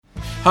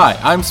Hi,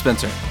 I'm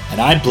Spencer. And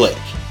I'm Blake.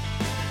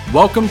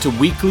 Welcome to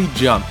Weekly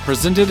Jump,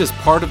 presented as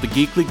part of the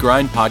Geekly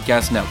Grind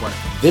Podcast Network.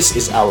 This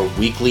is our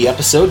weekly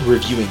episode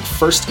reviewing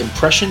first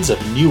impressions of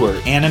newer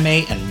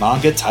anime and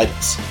manga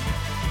titles.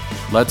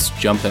 Let's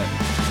jump in.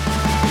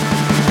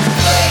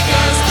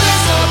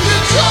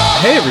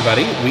 Hey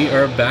everybody, we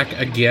are back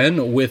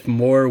again with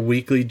more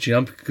Weekly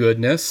Jump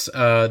goodness.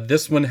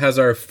 This one has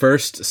our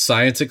first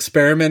science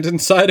experiment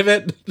inside of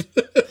it.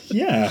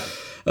 Yeah.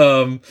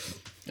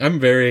 I'm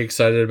very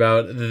excited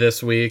about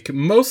this week,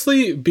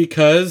 mostly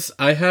because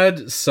I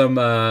had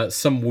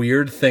some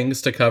weird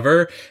things to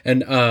cover. And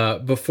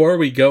before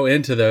we go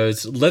into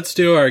those, let's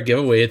do our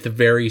giveaway at the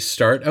very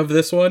start of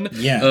this one.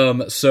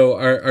 Yeah. So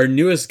our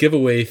newest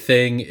giveaway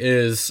thing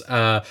is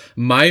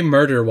My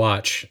Murder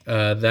Watch.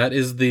 That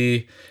is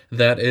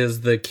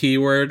the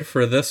keyword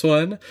for this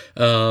one.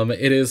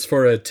 It is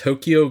for a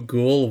Tokyo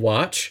Ghoul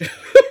watch.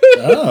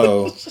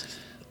 Oh.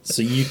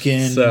 So you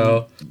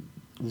can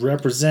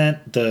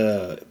represent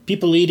the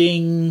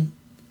people-eating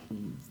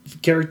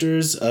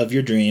characters of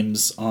your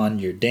dreams on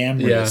your damn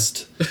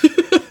wrist.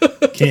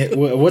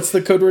 What's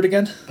the code word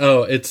again?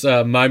 Oh, it's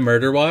My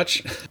Murder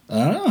Watch.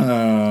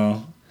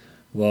 Oh.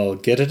 Well,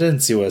 get it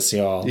into us,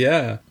 y'all.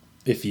 Yeah.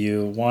 If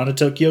you want a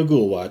Tokyo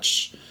Ghoul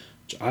watch,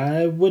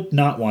 I would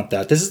not want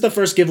that. This is the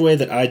first giveaway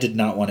that I did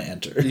not want to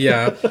enter.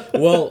 Yeah.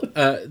 Well,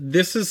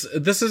 this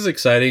is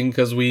exciting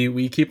because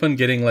we keep on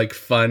getting like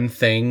fun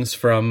things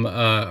from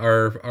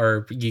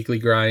our Geekly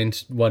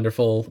Grind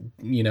wonderful,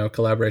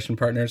 collaboration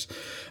partners.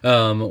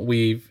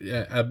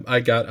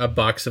 I got a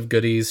box of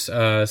goodies.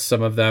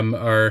 Some of them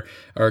are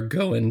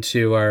going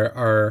to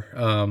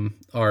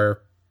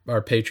our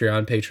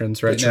Patreon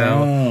patrons right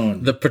now,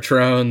 the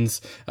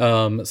patrons.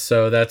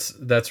 So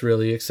that's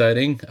really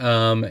exciting.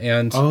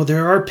 And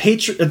there are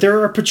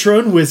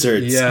patron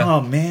wizards. Yeah.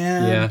 Oh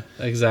man. Yeah,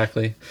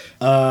 exactly.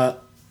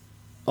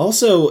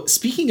 Also,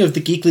 speaking of the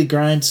Geekly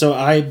Grind, so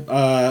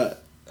I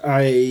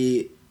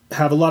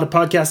have a lot of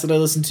podcasts that I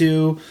listen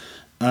to,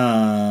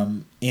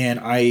 and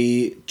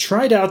I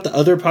tried out the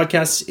other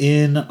podcasts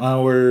in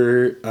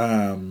our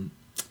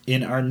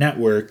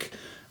network,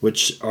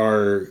 which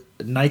are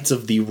Knights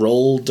of the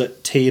Rolled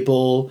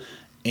Table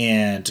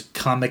and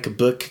Comic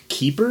Book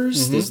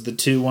Keepers. Mm-hmm. Those are the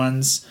two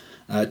ones.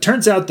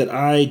 Turns out that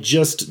I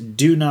just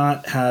do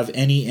not have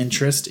any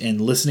interest in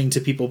listening to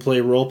people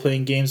play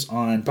role-playing games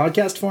on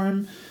podcast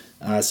form.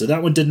 So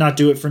that one did not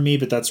do it for me,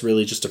 but that's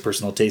really just a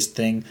personal taste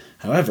thing.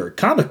 However,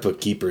 Comic Book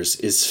Keepers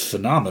is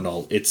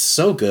phenomenal. It's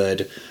so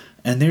good.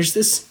 And there's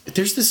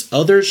this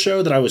other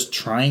show that I was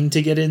trying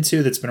to get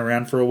into that's been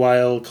around for a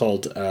while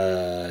called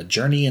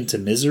Journey into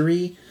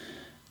Misery.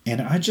 And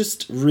I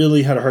just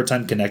really had a hard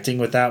time connecting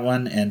with that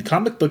one. And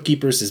Comic Book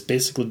Keepers is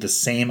basically the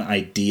same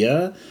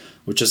idea,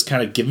 which is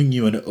kind of giving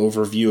you an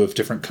overview of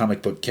different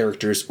comic book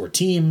characters or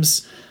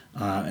teams,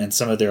 and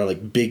some of their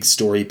like big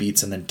story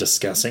beats, and then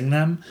discussing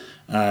them.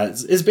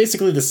 It's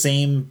basically the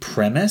same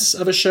premise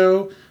of a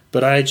show,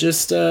 but I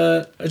just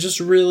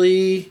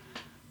really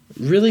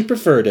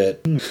preferred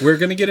it. We're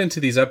going to get into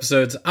these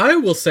episodes. I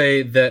will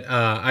say that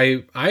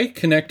I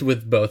connect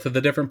with both of the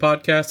different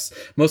podcasts,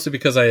 mostly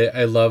because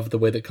I love the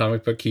way that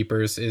Comic Book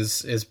Keepers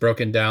is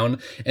broken down.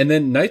 And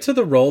then Knights of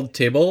the Rolled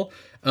Table,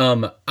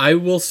 I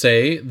will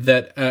say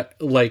that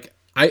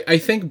I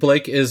think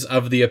Blake is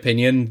of the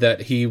opinion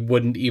that he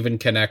wouldn't even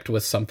connect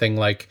with something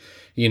like,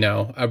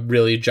 a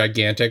really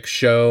gigantic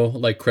show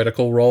like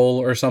Critical Role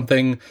or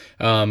something,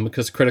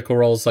 because Critical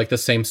Role is like the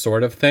same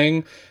sort of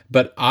thing.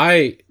 But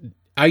I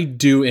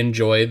do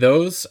enjoy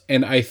those,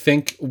 and I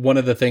think one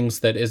of the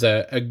things that is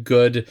a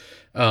good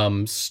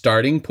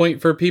starting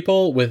point for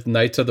people with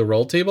Knights of the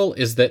Roll Table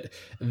is that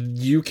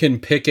you can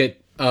pick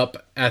it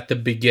up at the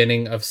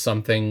beginning of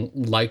something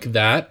like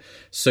that,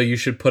 so you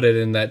should put it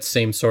in that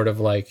same sort of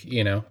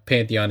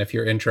pantheon if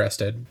you're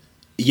interested.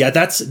 Yeah,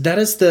 that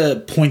is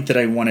the point that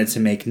I wanted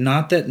to make.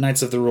 Not that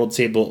Knights of the Rolled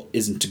Table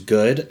isn't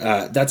good.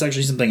 That's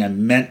actually something I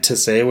meant to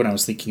say when I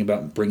was thinking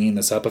about bringing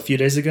this up a few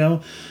days ago,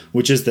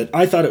 which is that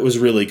I thought it was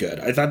really good.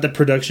 I thought the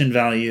production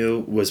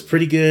value was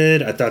pretty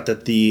good. I thought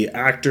that the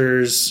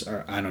actors,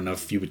 I don't know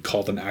if you would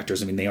call them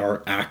actors. I mean, they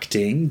are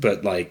acting,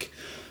 but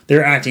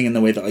they're acting in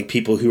the way that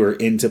people who are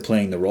into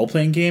playing the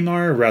role-playing game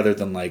are, rather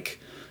than I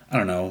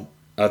don't know,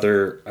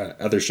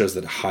 other shows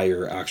that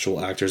hire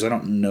actual actors. I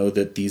don't know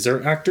that these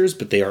are actors,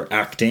 but they are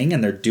acting,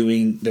 and they're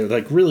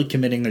really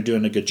committing. They're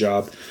doing a good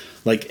job.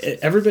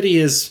 Everybody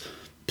is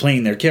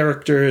playing their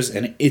characters,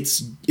 and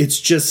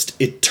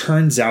it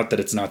turns out that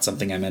it's not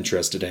something I'm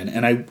interested in.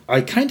 And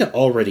I kind of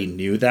already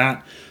knew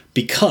that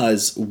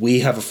because we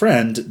have a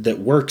friend that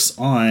works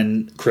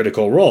on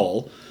Critical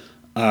Role,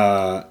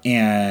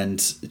 and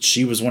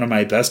she was one of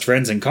my best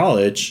friends in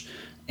college.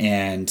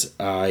 And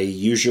I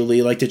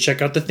usually like to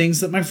check out the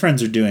things that my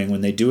friends are doing when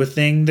they do a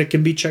thing that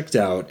can be checked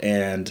out.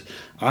 And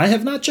I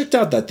have not checked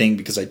out that thing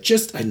because I'm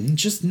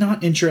just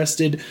not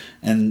interested.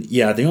 And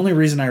yeah, the only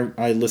reason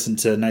I listened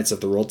to Knights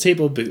of the Rolled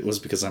Table was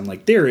because I'm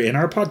they're in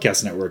our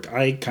podcast network.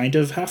 I kind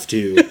of have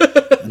to.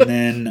 And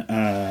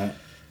then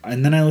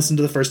And then I listened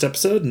to the first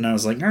episode, and I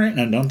was like, all right,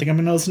 I don't think I'm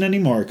going to listen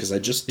anymore because I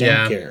just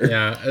don't care.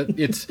 Yeah,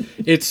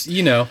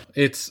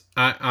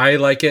 I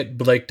like it.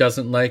 Blake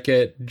doesn't like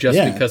it just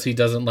because he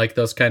doesn't like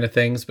those kind of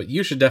things. But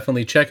you should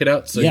definitely check it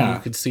out so you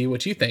could see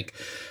what you think.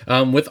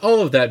 With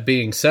all of that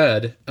being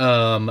said,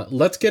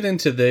 let's get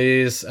into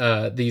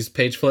these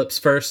page flips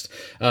first,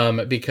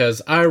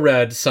 because I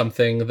read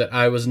something that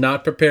I was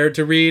not prepared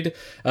to read,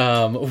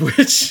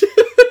 which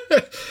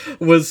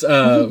was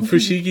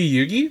Fushigi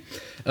Yugi.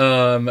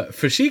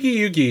 Fushigi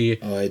Yugi.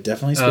 Oh, I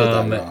definitely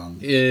spelled that wrong.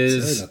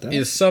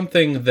 Is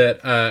something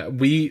that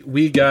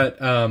we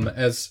got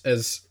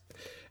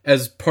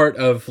as part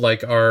of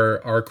like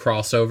our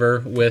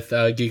crossover with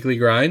Geekly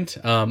Grind.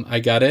 I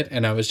got it,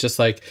 and I was just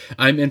like,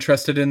 I'm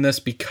interested in this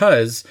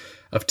because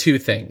of two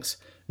things.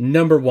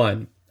 Number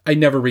one, I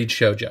never read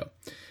shoujo.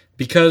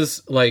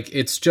 Because like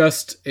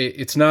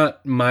it's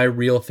not my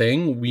real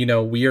thing. You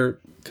know,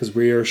 because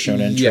we are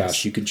shonen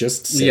trash. You could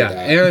just say that.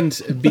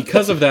 And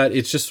because of that,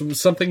 it's just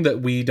something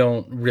that we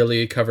don't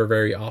really cover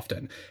very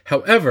often.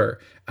 However,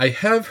 I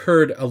have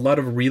heard a lot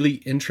of really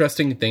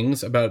interesting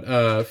things about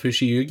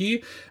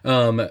Fushigi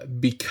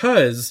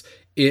because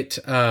it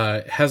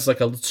has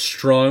like a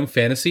strong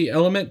fantasy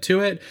element to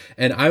it,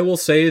 and I will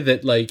say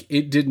that like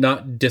it did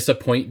not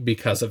disappoint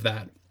because of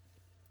that.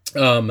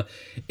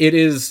 It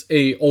is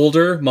a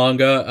older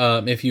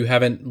manga. If you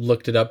haven't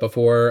looked it up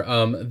before,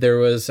 there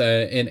was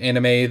an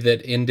anime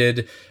that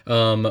ended,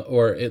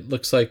 or it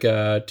looks like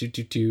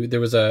there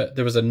was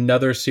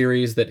another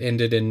series that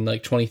ended in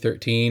like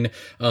 2013,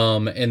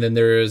 and then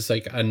there is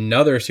like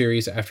another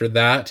series after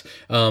that,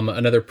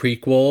 another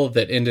prequel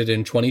that ended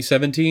in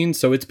 2017.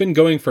 So it's been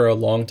going for a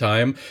long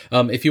time.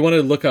 If you want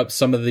to look up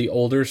some of the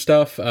older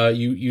stuff,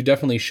 you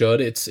definitely should.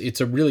 It's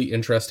a really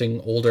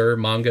interesting older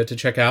manga to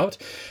check out.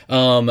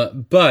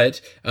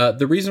 But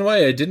the reason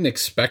why I didn't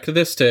expect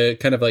this to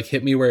kind of like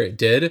hit me where it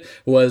did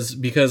was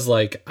because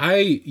like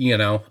I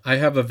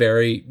have a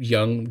very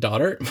young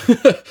daughter,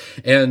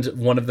 and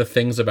one of the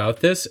things about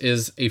this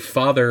is a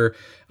father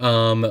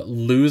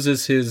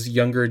loses his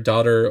younger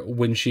daughter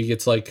when she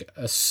gets like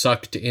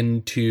sucked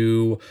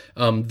into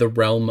the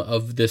realm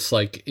of this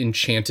like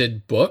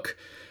enchanted book.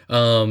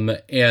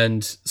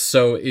 And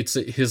so it's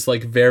his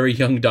like very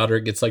young daughter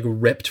gets like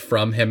ripped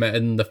from him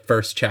in the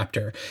first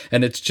chapter,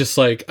 and it's just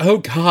like, oh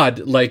God,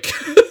 like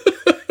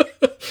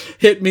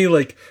hit me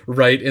like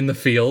right in the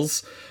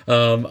feels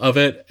of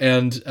it.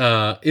 And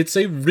it's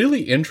a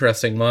really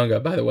interesting manga,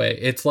 by the way.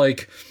 It's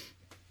like,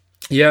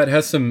 yeah, it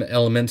has some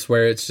elements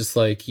where it's just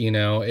like, you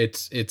know,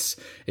 it's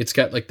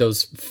got like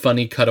those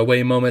funny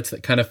cutaway moments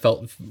that kind of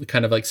felt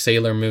kind of like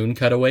Sailor Moon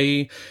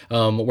cutaway,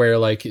 where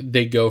like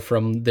they go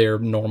from their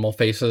normal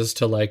faces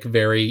to like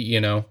very, you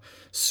know,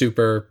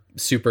 super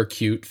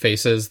cute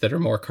faces that are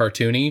more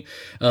cartoony.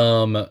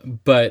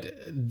 But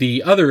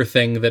the other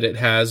thing that it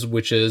has,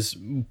 which is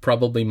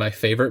probably my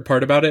favorite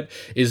part about it,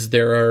 is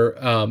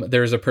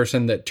there's a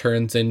person that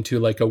turns into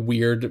like a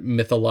weird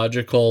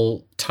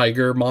mythological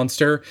tiger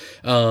monster,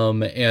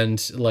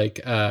 and like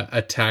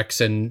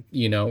attacks and,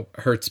 you know,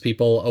 hurts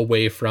people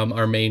away from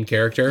our main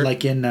character.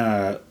 Like in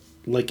the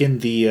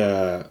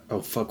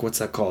what's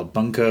that called?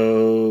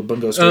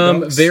 Bunko Stray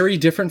Dogs? Very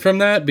different from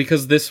that,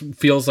 because this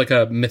feels like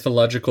a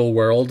mythological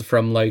world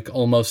from like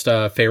almost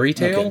a fairy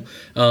tale.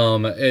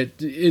 Okay.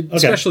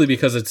 Especially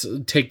because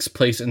it takes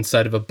place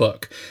inside of a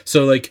book.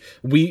 So like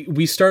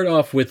we start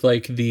off with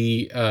like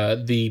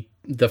the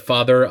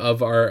father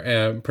of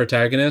our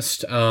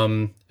protagonist,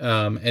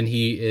 and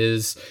he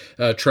is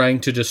trying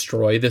to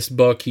destroy this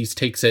book. He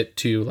takes it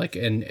to like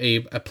a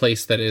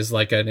place that is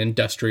like an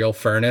industrial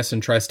furnace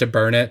and tries to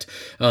burn it.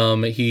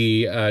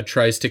 He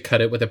tries to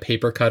cut it with a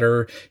paper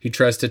cutter. He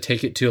tries to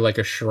take it to like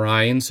a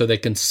shrine so they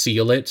can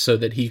seal it so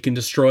that he can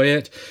destroy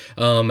it.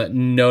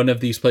 None of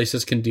these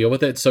places can deal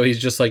with it, so he's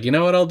just like, you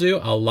know what I'll do?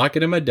 I'll lock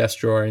it in my desk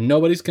drawer and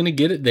nobody's gonna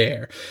get it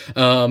there.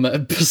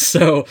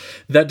 So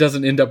that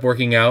doesn't end up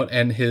working out,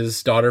 and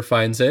his daughter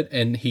finds it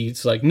and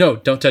he's like, no,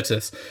 don't touch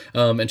this.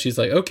 And she's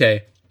like,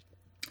 okay.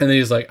 And then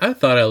he's like, I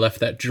thought I left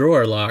that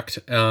drawer locked.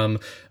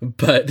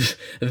 But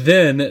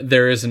then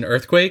there is an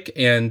earthquake,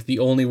 and the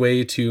only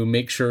way to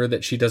make sure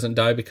that she doesn't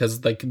die,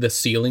 because like the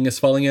ceiling is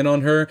falling in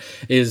on her,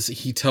 is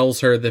he tells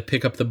her to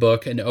pick up the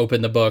book and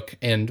open the book.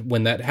 And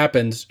when that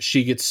happens,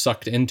 she gets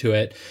sucked into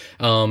it.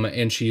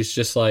 And she's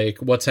just like,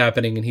 what's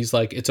happening? And he's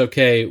like, it's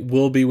okay.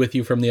 We'll be with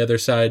you from the other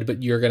side,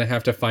 but you're going to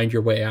have to find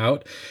your way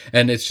out.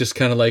 And it's just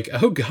kind of like,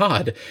 oh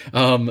God.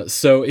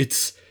 So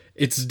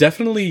it's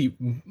definitely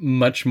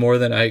much more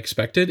than I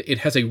expected. It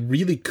has a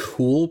really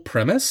cool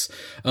premise.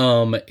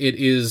 It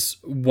is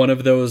one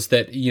of those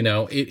that, you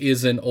know, it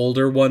is an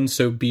older one,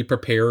 so be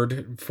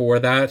prepared for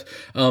that.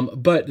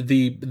 But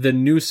the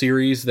new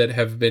series that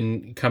have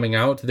been coming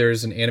out,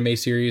 there's an anime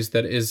series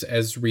that is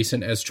as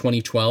recent as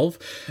 2012.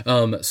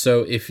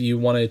 So if you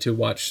wanted to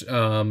watch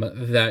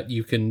that,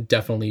 you can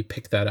definitely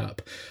pick that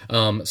up.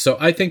 So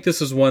I think this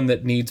is one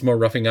that needs more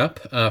roughing up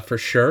for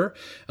sure.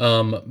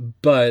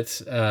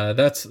 But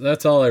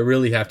that's all I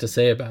really have to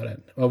say about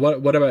it.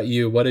 What about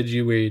you? What did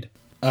you read?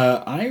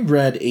 I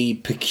read a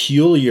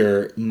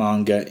peculiar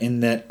manga in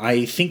that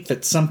I think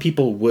that some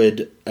people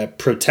would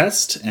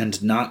protest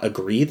and not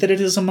agree that it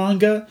is a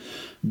manga.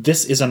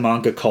 This is a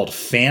manga called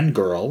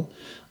Fangirl,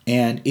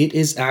 and it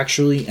is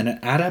actually an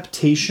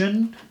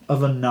adaptation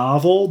of a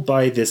novel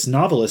by this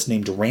novelist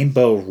named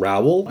Rainbow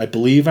Rowell. I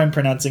believe I'm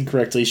pronouncing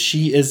correctly.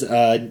 She is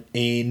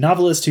a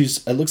novelist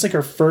who's, it looks like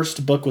her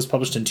first book was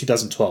published in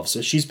 2012,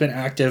 so she's been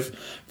active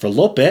for a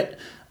little bit.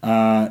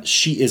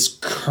 She is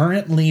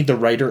currently the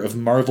writer of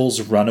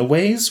Marvel's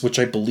Runaways, which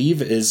I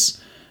believe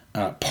is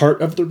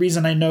part of the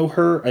reason I know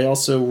her. I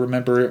also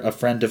remember a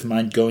friend of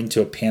mine going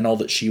to a panel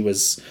that she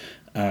was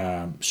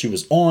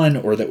on,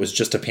 or that was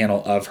just a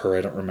panel of her.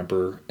 I don't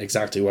remember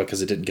exactly what,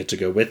 because I didn't get to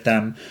go with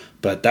them,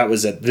 but that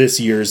was at this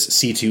year's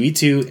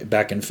C2E2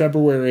 back in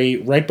February,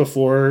 right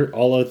before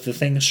all of the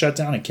things shut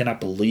down. I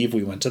cannot believe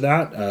we went to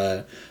that,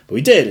 but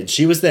we did, and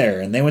she was there,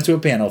 and they went to a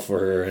panel for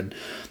her. And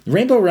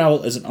Rainbow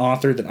Rowell is an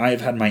author that I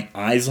have had my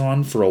eyes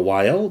on for a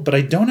while, but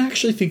I don't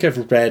actually think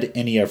I've read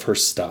any of her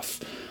stuff.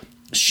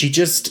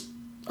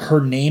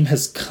 Her name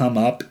has come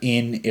up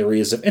in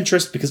areas of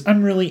interest because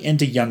I'm really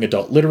into young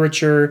adult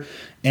literature,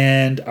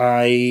 and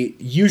I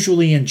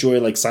usually enjoy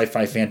like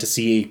sci-fi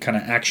fantasy kind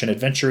of action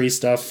adventure-y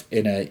stuff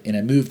in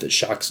a move that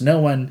shocks no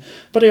one.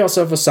 But I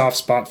also have a soft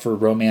spot for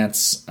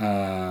romance,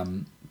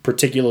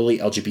 particularly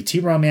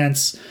LGBT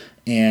romance,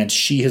 and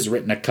she has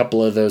written a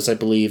couple of those, I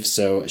believe.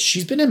 So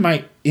she's been in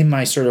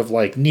my sort of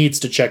like needs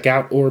to check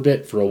out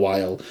orbit for a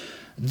while.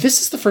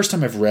 This is the first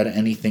time I've read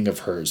anything of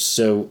hers.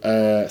 So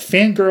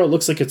Fangirl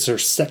looks like it's her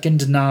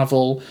second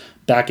novel.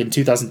 Back in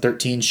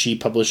 2013, she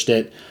published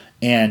it.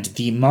 And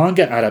the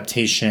manga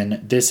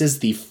adaptation, this is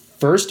the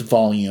first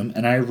volume,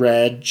 and I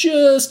read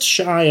just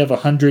shy of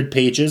 100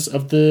 pages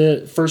of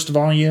the first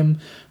volume,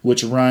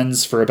 which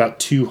runs for about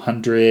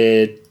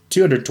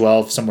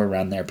 212, somewhere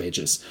around there,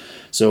 pages.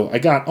 So I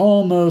got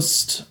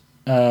almost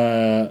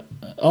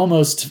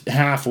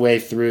halfway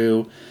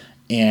through,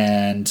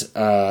 and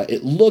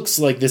it looks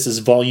like this is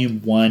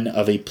volume 1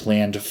 of a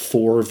planned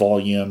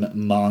 4-volume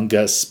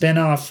manga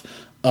spinoff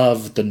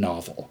of the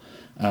novel.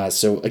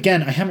 So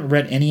again, I haven't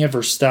read any of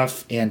her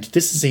stuff, and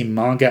this is a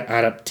manga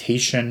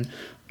adaptation.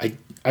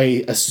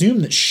 I assume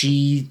that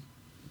she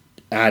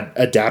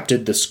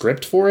adapted the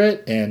script for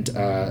it, and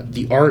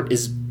the art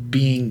is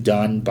being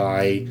done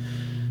by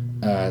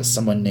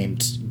someone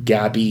named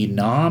Gabi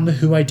Nam,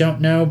 who I don't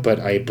know, but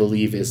I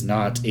believe is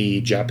not a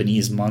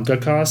Japanese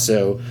mangaka.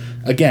 So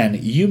again,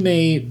 you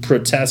may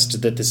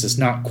protest that this is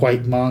not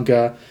quite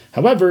manga.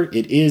 However,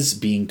 it is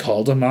being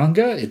called a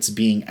manga. It's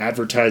being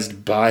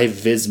advertised by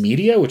Viz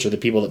Media, which are the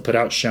people that put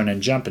out Shonen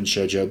Jump and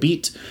Shoujo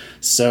Beat.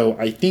 So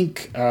I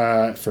think,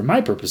 for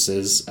my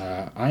purposes,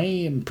 I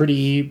am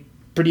pretty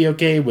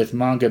okay with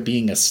manga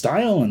being a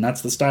style, and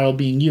that's the style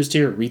being used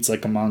here. It reads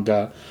like a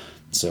manga.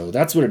 So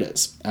that's what it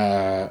is.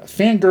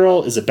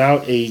 Fangirl is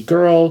about a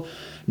girl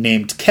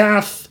named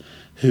Kath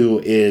who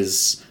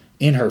is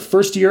in her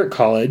first year at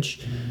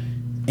college,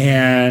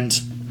 and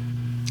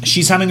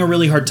she's having a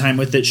really hard time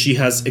with it. She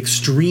has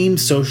extreme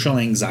social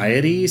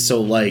anxiety. So,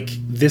 like,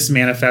 this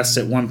manifests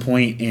at one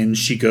point, and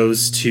she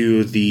goes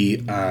to the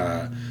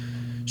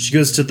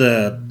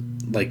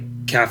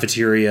like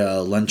cafeteria,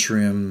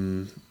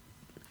 lunchroom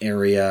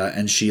area,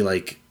 and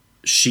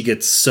she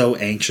gets so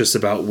anxious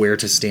about where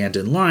to stand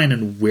in line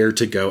and where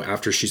to go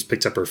after she's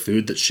picked up her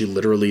food that she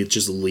literally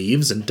just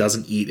leaves and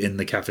doesn't eat in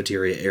the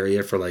cafeteria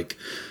area for like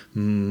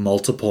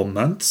multiple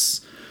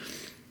months.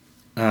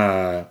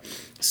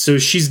 So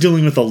she's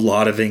dealing with a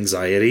lot of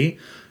anxiety.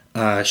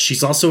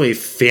 She's also a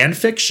fan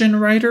fiction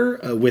writer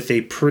with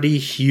a pretty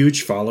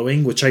huge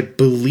following, which I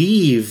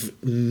believe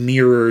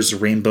mirrors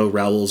Rainbow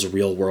Rowell's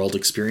real world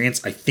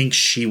experience. I think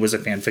she was a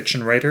fan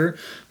fiction writer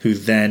who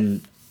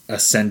then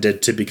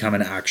ascended to become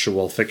an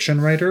actual fiction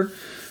writer.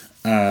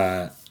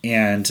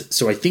 And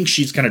so I think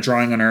she's kind of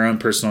drawing on her own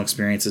personal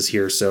experiences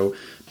here. So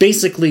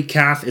basically,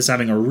 Kath is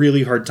having a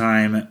really hard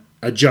time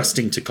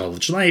adjusting to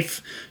college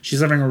life.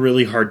 She's having a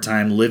really hard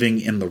time living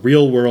in the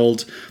real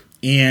world.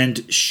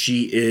 And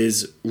she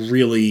is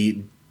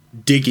really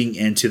digging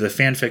into the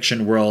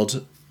fanfiction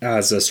world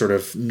as a sort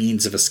of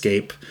means of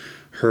escape.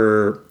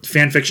 Her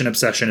fanfiction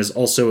obsession is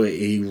also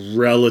a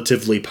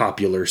relatively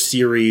popular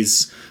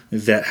series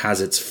that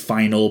has its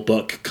final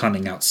book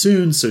coming out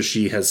soon. So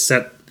she has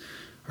set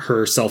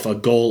herself a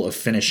goal of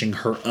finishing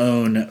her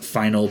own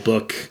final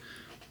book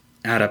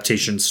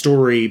adaptation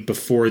story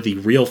before the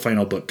real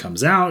final book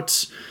comes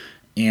out.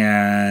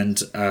 And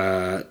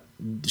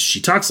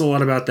she talks a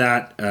lot about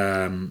that.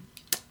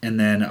 And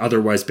then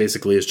otherwise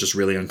basically is just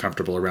really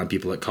uncomfortable around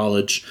people at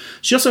college.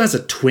 She also has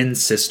a twin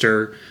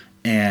sister,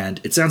 and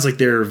it sounds like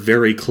they're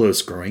very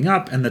close growing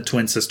up, and the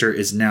twin sister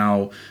is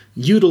now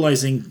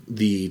utilizing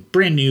the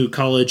brand new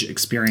college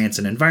experience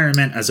and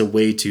environment as a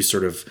way to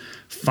sort of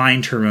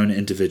find her own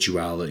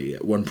individuality.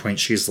 At one point,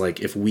 she's like,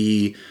 if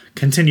we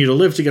continue to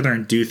live together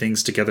and do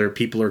things together,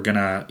 people are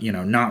gonna,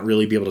 not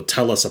really be able to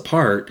tell us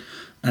apart.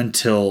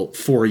 until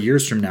 4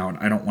 years from now, and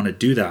I don't want to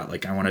do that.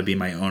 Like, I want to be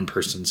my own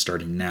person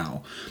starting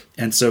now.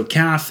 And so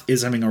Kath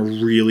is having a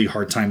really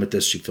hard time with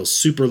this. She feels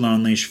super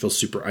lonely. She feels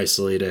super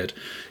isolated.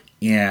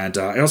 And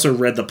I also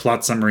read the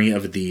plot summary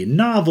of the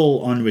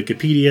novel on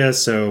Wikipedia,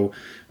 so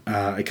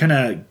I kind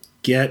of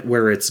get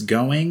where it's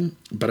going.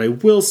 But I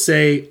will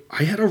say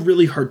I had a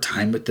really hard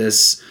time with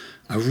this.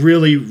 I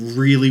really,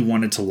 really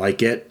wanted to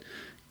like it.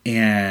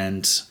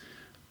 And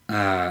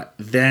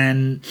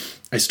then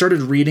I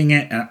started reading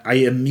it, and I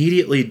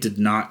immediately did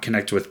not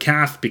connect with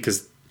Kath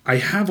because I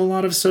have a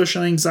lot of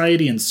social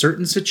anxiety in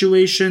certain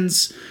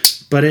situations,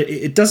 but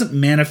it doesn't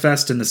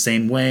manifest in the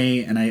same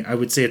way, and I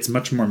would say it's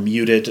much more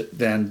muted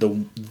than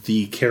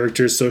the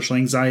character's social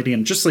anxiety,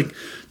 and just like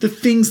the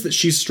things that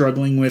she's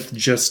struggling with,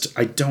 just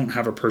I don't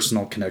have a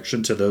personal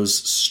connection to those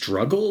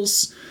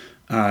struggles,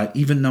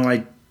 even though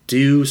I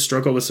do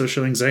struggle with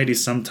social anxiety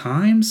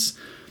sometimes.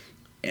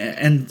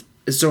 And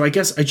so I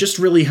guess I just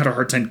really had a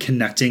hard time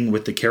connecting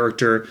with the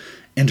character,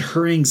 and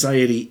her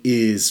anxiety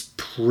is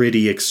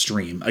pretty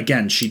extreme.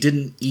 Again, she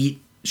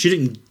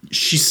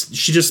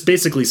just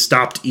basically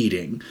stopped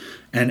eating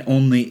and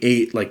only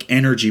ate like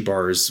energy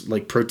bars,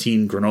 like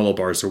protein granola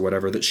bars or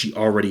whatever that she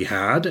already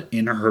had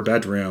in her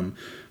bedroom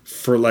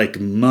for like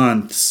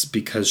months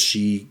because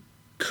she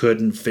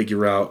couldn't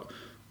figure out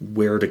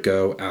where to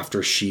go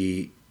after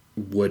she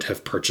would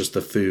have purchased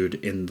the food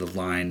in the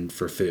line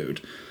for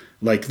food.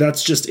 Like,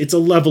 that's just, it's a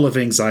level of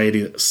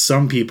anxiety that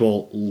some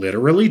people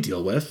literally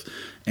deal with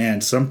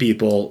and some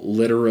people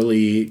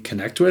literally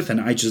connect with,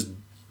 and I just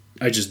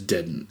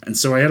didn't. And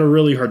so I had a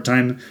really hard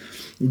time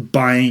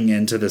buying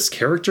into this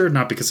character,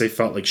 not because I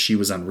felt like she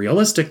was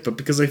unrealistic, but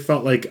because I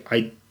felt like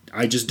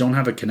I just don't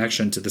have a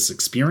connection to this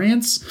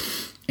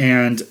experience.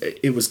 And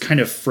it was kind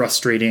of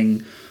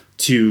frustrating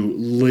to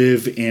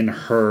live in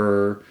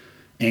her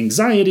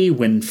anxiety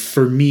when,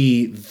 for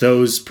me,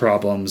 those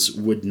problems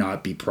would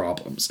not be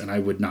problems, and I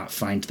would not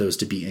find those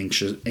to be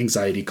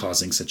anxiety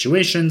causing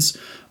situations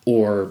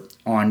or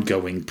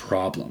ongoing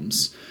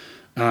problems.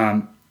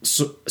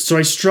 So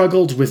I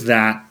struggled with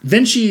that.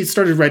 Then she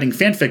started writing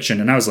fan fiction,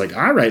 and I was like,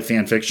 I write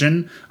fan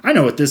fiction. I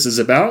know what this is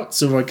about.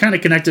 So I kind of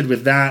connected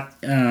with that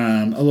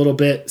a little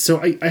bit. So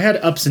I had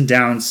ups and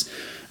downs.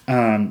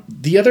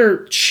 The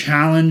other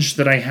challenge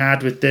that I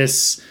had with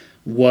this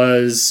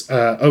was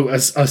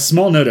a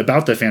small note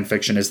about the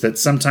fanfiction is that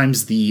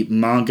sometimes the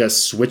manga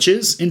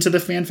switches into the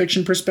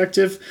fanfiction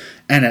perspective,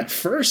 and at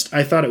first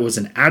I thought it was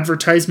an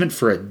advertisement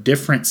for a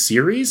different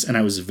series, and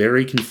I was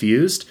very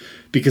confused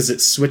because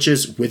it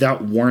switches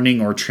without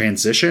warning or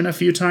transition a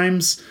few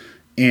times,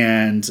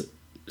 and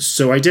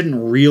so I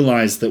didn't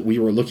realize that we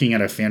were looking at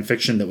a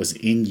fanfiction that was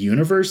in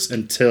universe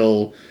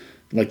until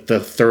like the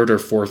third or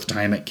fourth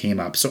time it came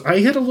up. So I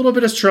had a little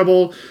bit of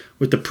trouble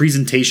with the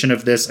presentation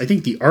of this. I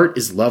think the art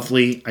is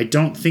lovely. I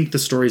don't think the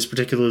story is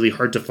particularly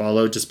hard to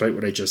follow, despite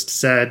what I just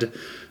said.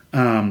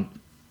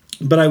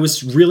 But I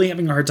was really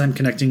having a hard time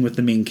connecting with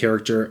the main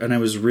character, and I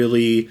was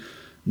really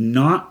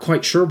not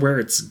quite sure where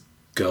it's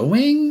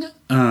going.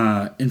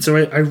 And so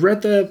I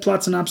read the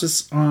plot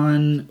synopsis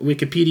on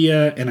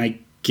Wikipedia, and I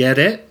get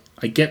it.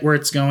 I get where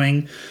it's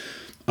going.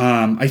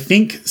 I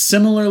think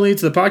similarly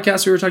to the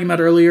podcast we were talking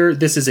about earlier,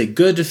 this is a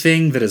good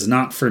thing that is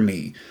not for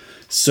me.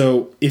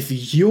 So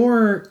if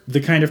you're the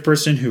kind of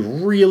person who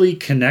really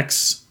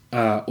connects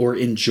or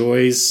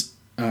enjoys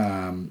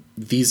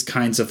these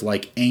kinds of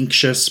like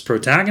anxious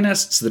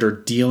protagonists that are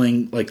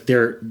dealing, like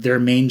their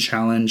main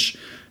challenge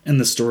in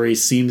the story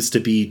seems to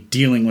be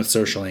dealing with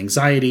social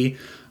anxiety,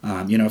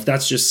 if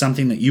that's just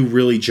something that you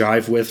really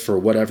jive with for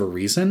whatever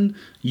reason,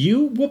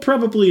 you will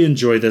probably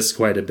enjoy this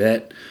quite a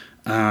bit.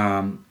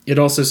 It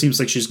also seems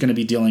like she's going to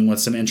be dealing with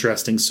some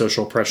interesting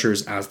social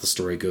pressures as the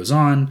story goes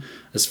on.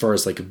 As far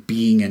as like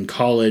being in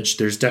college,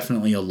 there's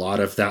definitely a lot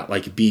of that,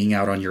 like being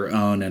out on your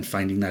own and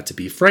finding that to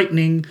be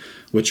frightening,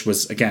 which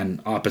was, again,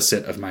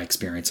 opposite of my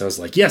experience. I was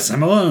like, yes,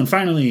 I'm alone,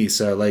 finally.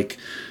 So like,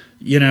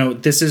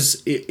 this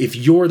is, if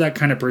you're that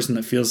kind of person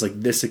that feels like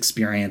this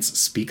experience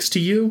speaks to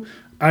you,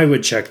 I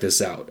would check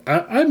this out.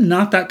 I'm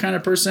not that kind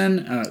of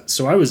person,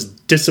 so I was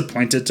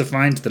disappointed to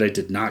find that I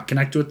did not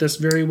connect with this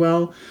very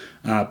well.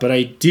 But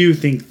I do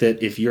think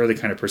that if you're the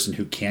kind of person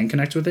who can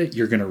connect with it,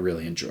 you're going to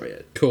really enjoy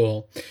it.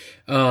 Cool.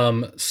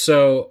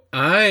 So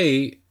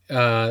I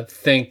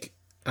think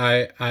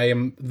I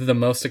am the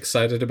most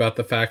excited about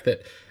the fact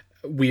that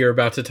we are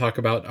about to talk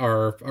about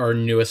our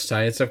newest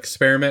science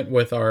experiment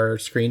with our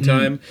screen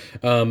time.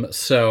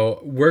 So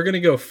we're going to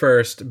go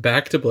first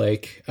back to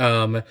Blake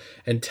and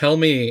tell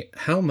me,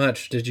 how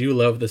much did you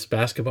love this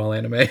basketball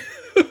anime?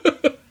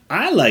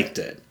 I liked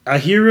it.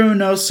 Ahiru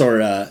no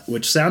Sora,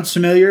 which sounds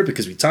familiar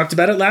because we talked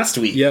about it last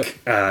week. Yep.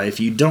 If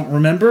you don't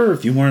remember,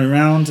 if you weren't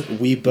around,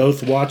 we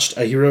both watched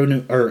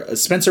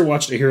Spencer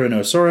watched Ahiru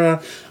no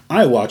Sora.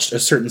 I watched A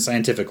Certain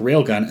Scientific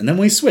Railgun, and then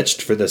we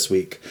switched for this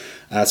week.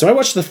 So I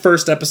watched the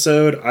first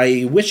episode.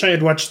 I wish I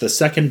had watched the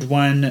second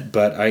one,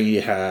 but I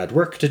had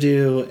work to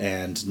do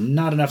and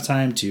not enough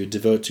time to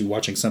devote to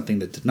watching something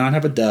that did not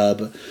have a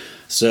dub.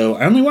 So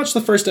I only watched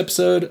the first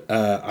episode.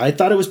 I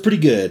thought it was pretty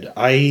good.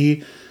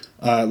 I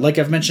Like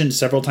I've mentioned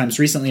several times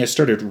recently, I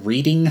started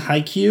reading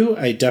Haikyuu.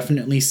 I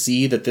definitely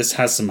see that this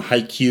has some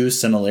Haikyuu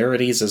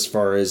similarities as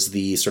far as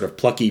the sort of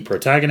plucky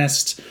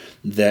protagonist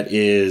that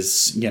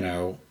is,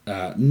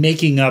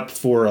 making up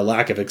for a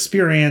lack of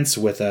experience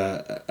with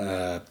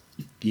a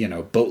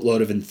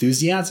boatload of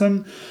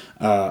enthusiasm.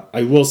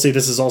 I will say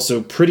this is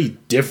also pretty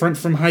different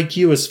from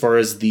Haikyuu as far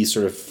as the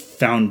sort of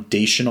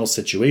foundational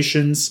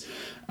situations.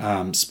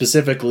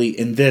 Specifically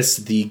in this,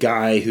 the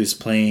guy who's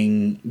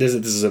playing this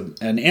is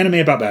an anime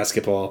about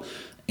basketball,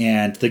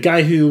 and the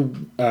guy who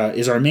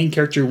is our main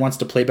character who wants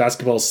to play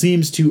basketball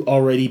seems to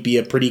already be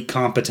a pretty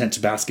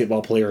competent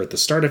basketball player at the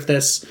start of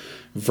this,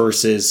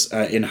 versus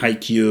in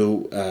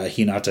Haikyuu,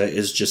 Hinata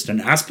is just an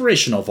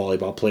aspirational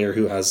volleyball player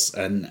who has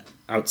an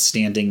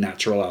outstanding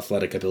natural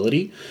athletic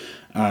ability.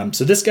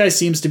 So this guy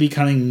seems to be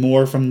coming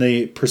more from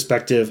the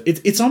perspective.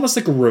 It's almost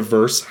like a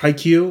reverse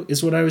Haikyuu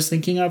is what I was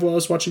thinking of while I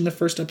was watching the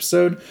first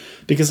episode,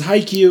 because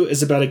Haikyuu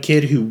is about a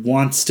kid who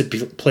wants to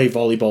play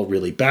volleyball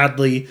really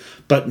badly,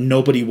 but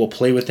nobody will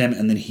play with him.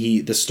 And then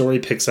the story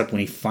picks up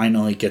when he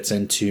finally gets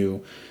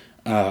into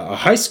a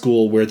high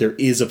school where there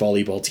is a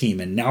volleyball team,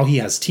 and now he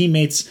has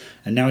teammates,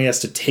 and now he has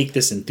to take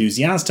this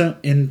enthusiasm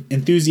and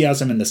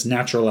this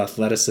natural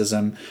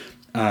athleticism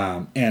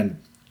and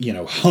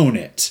hone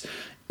it.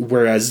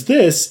 Whereas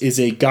this is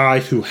a guy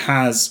who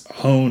has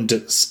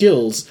honed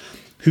skills,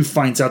 who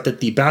finds out that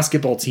the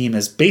basketball team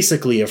is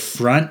basically a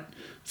front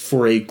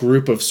for a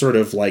group of sort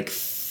of like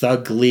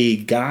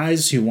thugly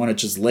guys who want to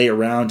just lay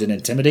around and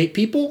intimidate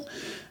people.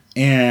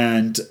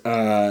 And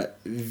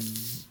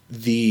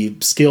the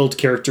skilled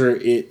character,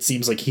 it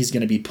seems like he's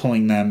going to be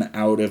pulling them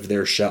out of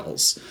their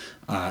shells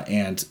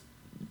and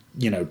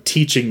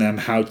teaching them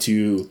how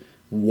to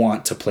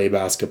want to play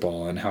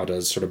basketball and how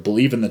to sort of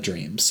believe in the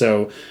dream.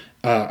 So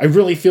I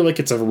really feel like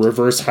it's a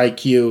reverse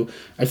Haikyuu.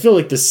 I feel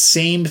like the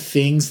same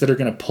things that are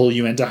going to pull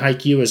you into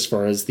Haikyuu as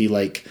far as the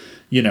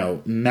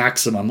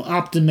maximum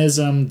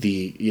optimism,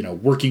 the,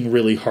 working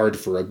really hard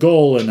for a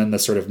goal, and then the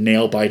sort of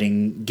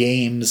nail-biting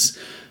games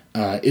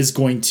is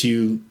going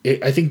to,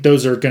 I think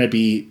those are going to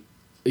be,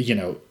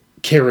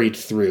 carried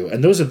through.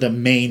 And those are the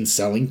main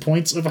selling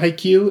points of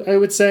Haikyuu, I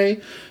would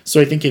say. So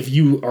I think if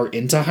you are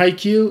into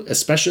Haikyuu,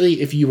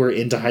 especially if you are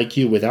into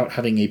Haikyuu without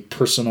having a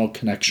personal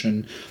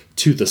connection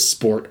to the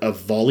sport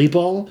of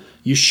volleyball,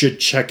 you should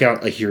check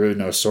out Ahiru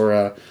no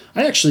Sora.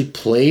 I actually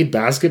played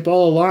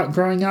basketball a lot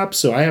growing up,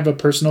 so I have a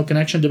personal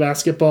connection to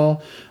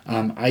basketball.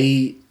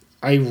 I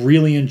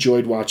really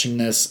enjoyed watching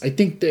this. I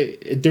think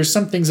that there's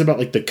some things about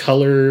like the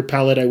color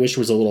palette I wish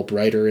was a little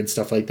brighter and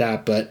stuff like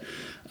that, but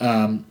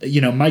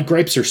my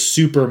gripes are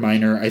super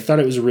minor. I thought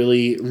it was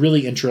really,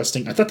 really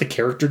interesting. I thought the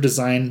character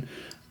design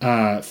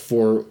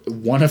for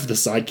one of the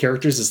side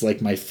characters is like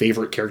my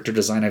favorite character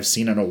design I've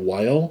seen in a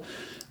while.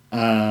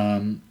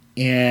 And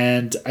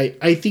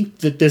I think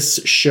that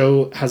this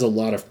show has a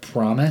lot of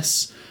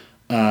promise.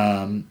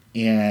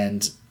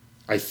 And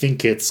I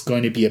think it's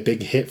going to be a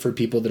big hit for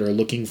people that are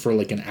looking for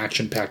like an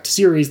action-packed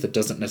series that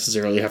doesn't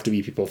necessarily have to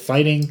be people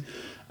fighting.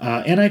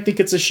 And I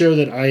think it's a show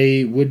that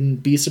I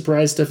wouldn't be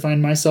surprised to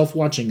find myself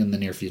watching in the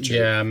near future.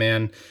 Yeah,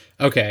 man.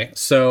 Okay,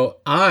 so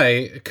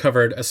I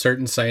covered a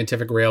certain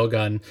scientific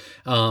railgun,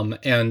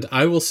 and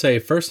I will say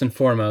first and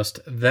foremost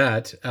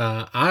that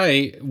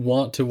I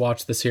want to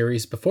watch the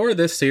series before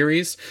this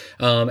series,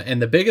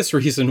 and the biggest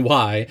reason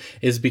why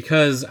is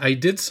because I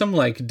did some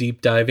like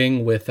deep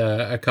diving with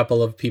a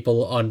couple of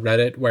people on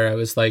Reddit where I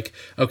was like,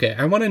 okay,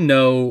 I want to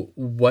know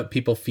what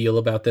people feel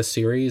about this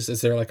series.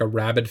 Is there like a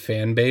rabid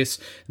fan base?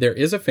 There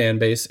is a fan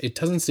base. It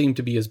doesn't seem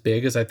to be as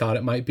big as I thought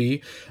it might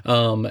be.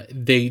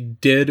 They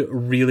did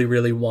really,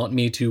 really want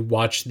me to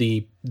watch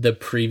the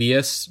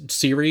previous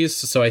series,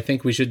 so I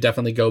think we should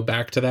definitely go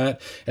back to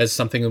that as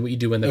something that we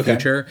do in the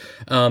future.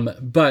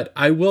 But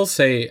I will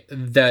say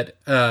that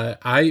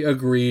I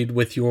agreed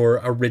with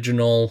your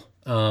original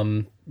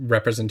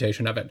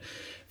representation of it.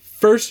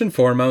 First and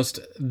foremost,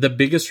 the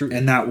biggest...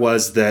 And that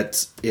was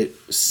that it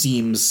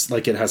seems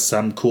like it has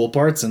some cool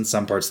parts and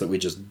some parts that we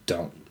just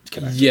don't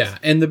connect with.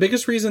 And the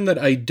biggest reason that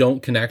I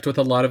don't connect with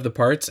a lot of the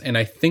parts, and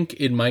I think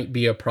it might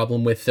be a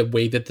problem with the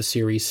way that the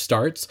series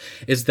starts,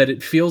 is that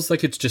it feels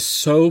like it's just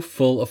so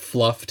full of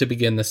fluff to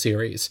begin the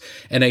series.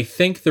 And I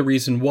think the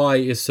reason why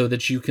is so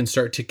that you can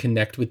start to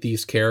connect with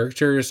these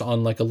characters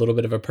on like a little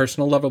bit of a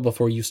personal level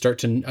before you start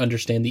to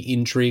understand the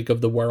intrigue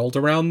of the world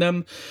around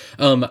them.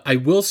 I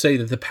will say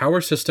that the power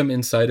system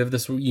inside of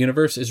this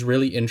universe is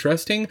really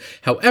interesting.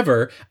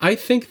 However, I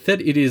think that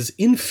it is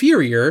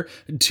inferior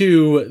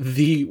to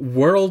the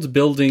world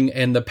building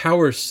and the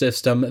power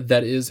system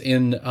that is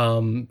in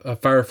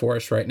Fire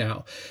Force right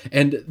now.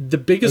 And the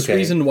biggest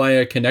reason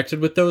why I connected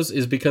with those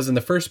is because in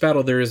the first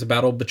battle, there is a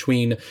battle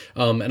between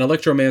an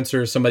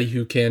Electromancer, somebody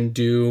who can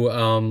do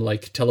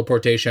like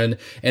teleportation,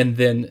 and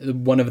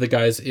then one of the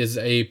guys is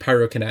a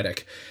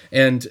pyrokinetic.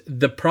 And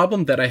the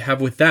problem that I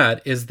have with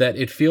that is that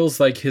it feels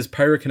like his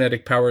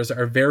pyrokinetic powers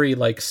are very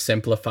like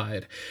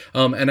simplified.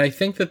 And I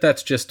think that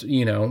that's just,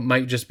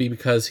 might just be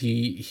because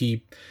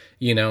he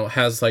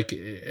has like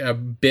a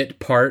bit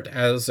part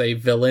as a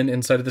villain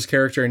inside of this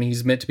character, and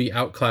he's meant to be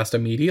outclassed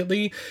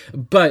immediately.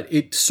 But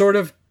it sort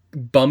of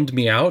bummed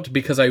me out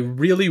because I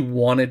really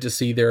wanted to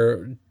see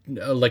their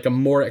like a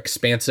more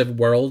expansive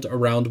world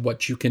around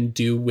what you can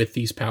do with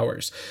these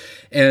powers.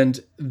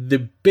 And the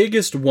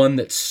biggest one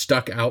that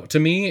stuck out to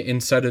me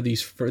inside of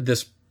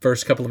this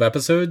first couple of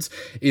episodes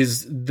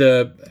is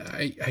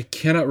I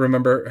cannot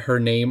remember her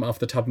name off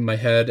the top of my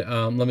head.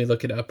 Let me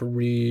look it up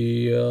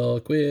real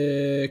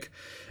quick.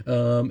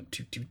 I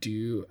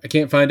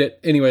can't find it.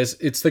 Anyways,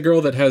 it's the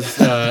girl that has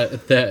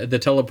the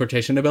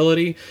teleportation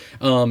ability.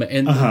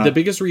 The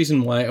biggest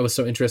reason why I was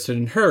so interested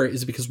in her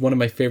is because one of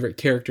my favorite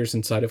characters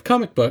inside of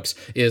comic books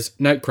is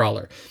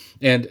Nightcrawler.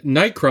 And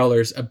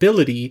Nightcrawler's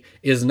ability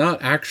is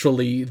not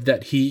actually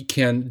that he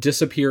can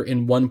disappear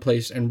in one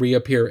place and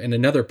reappear in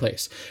another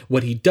place.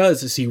 What he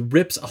does is he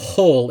rips a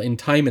hole in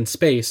time and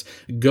space,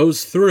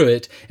 goes through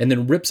it, and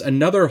then rips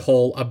another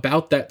hole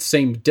about that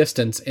same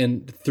distance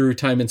and through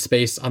time and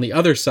space on the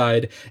other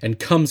side and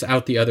comes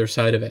out the other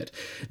side of it.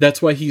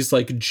 That's why he's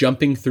like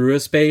jumping through a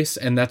space,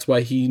 and that's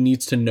why he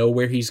needs to know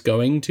where he's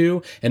going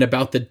to and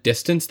about the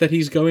distance that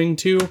he's going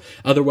to.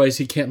 Otherwise,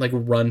 he can't like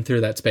run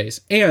through that space.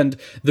 And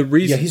the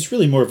reason... Yeah, he's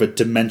really more of a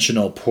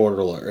dimensional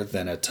portaler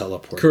than a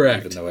teleporter.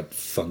 Correct. Even though it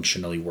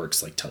functionally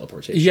works like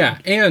teleportation. Yeah,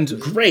 and...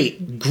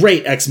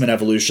 Great X-Men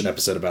Evolution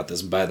episode about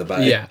this, by the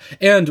by. Yeah,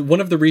 and one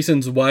of the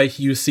reasons why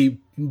you see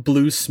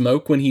blue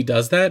smoke when he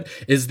does that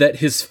is that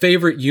his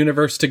favorite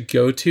universe to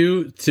go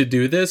to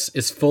do this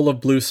is full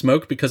of blue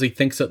smoke because he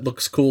thinks it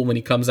looks cool when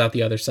he comes out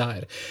the other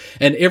side.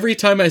 And every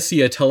time I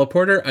see a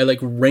teleporter, I like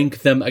rank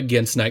them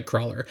against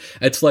Nightcrawler.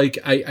 It's like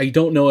I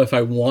don't know if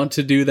I want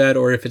to do that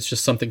or if it's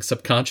just something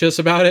subconscious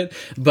about it,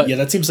 but yeah,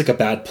 that seems like a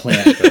bad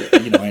plan, but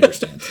I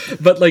understand.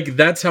 But like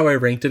that's how I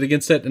ranked it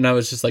against it, and I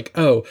was just like,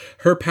 oh,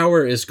 her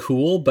power is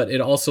cool, but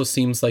it also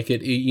seems like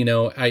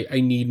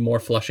I need more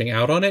fleshing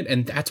out on it,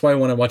 and that's why I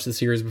want to watch the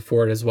series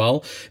before it as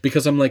well,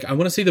 because I'm like, I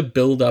want to see the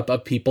build up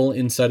of people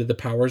inside of the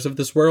powers of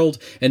this world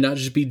and not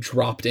just be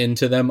dropped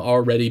into them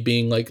already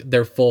being like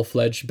their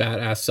full-fledged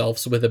badass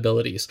selves with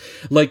abilities.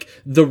 Like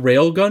the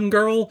railgun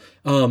girl,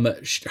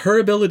 her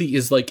ability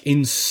is like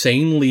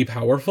insanely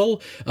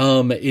powerful.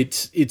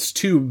 It's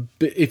too,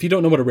 if you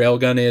don't know what a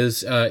railgun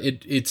is,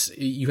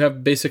 you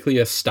have basically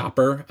a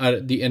stopper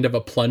at the end of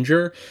a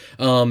plunger,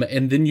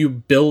 and then you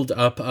build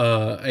up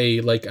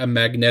a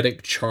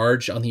magnetic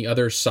charge on the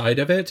other side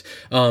of it,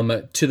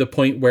 to the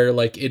point where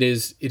like it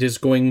is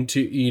going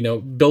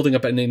to, building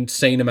up an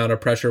insane amount of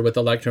pressure with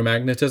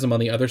electromagnetism on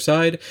the other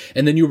side,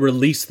 and then you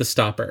release the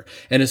stopper.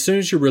 And as soon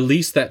as you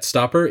release that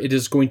stopper, it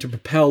is going to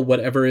propel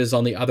whatever is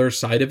on the other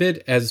side of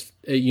it as,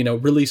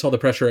 release all the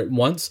pressure at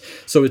once.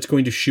 So it's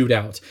going to shoot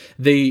out.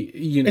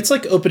 It's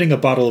like opening a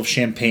bottle of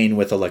champagne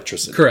with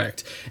electricity.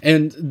 Correct.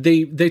 And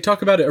they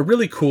talk about it, a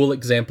really cool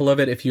example of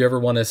it. If you ever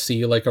want to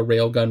see like a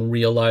railgun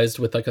realized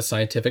with like a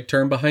scientific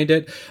term behind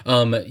it,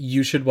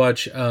 you should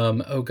watch,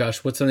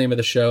 what's the name of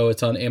the show?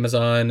 It's on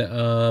Amazon.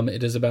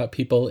 It is about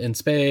people in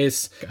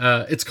space.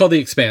 It's called The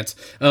Expanse.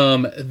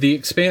 The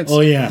Expanse,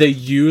 oh, yeah. They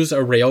use a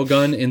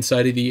railgun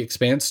inside of The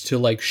Expanse to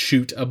like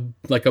shoot a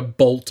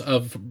bolt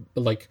of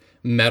like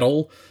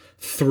metal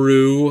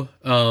through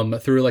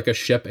like a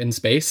ship in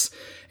space.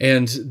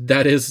 And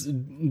that is,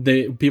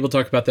 people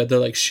talk about that. They're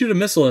like, shoot a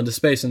missile into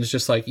space. And it's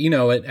just like,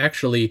 it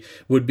actually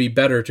would be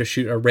better to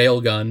shoot a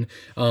railgun.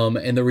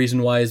 And the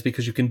reason why is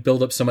because you can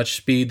build up so much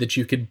speed that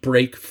you could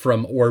break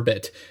from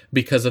orbit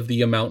because of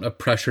the amount of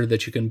pressure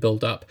that you can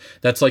build up.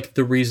 That's like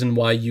the reason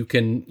why you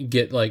can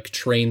get like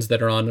trains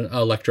that are on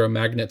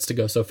electromagnets to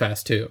go so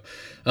fast too.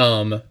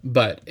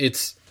 But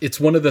it's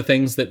one of the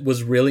things that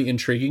was really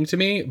intriguing to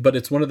me, but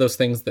it's one of those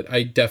things that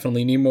I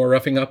definitely need more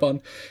roughing up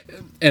on.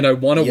 And I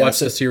want to watch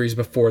the series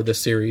before the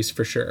series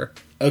for sure.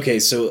 Okay,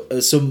 so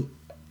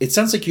it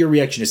sounds like your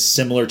reaction is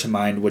similar to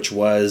mine, which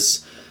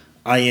was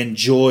I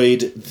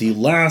enjoyed the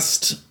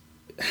last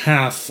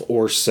half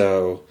or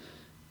so.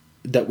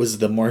 That was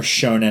the more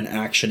shonen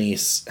action-y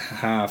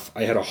half.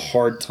 I had a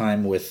hard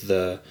time with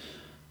the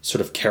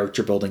sort of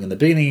character building in the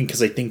beginning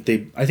because I think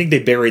they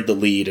buried the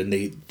lead and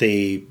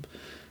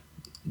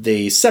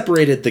they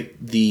separated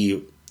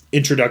the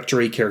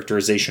introductory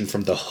characterization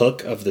from the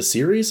hook of the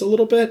series a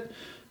little bit.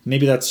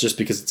 Maybe that's just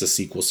because it's a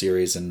sequel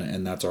series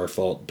and that's our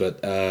fault.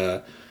 But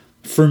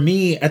for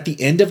me, at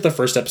the end of the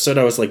first episode,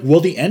 I was like,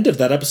 well, the end of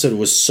that episode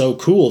was so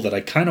cool that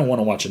I kind of want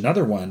to watch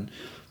another one.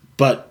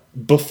 But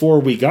before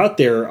we got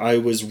there, I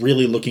was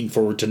really looking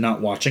forward to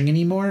not watching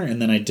anymore.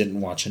 And then I didn't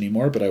watch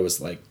anymore. But I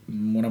was like,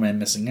 what am I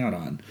missing out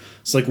on?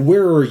 It's like,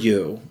 where are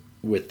you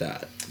with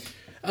that?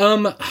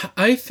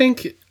 I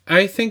think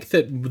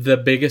that the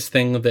biggest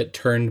thing that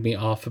turned me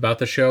off about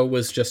the show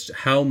was just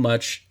how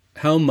much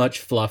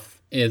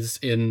fluff is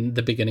in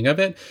the beginning of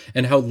it,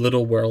 and how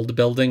little world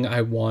building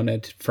I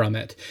wanted from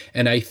it.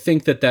 And I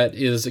think that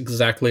is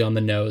exactly on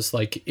the nose.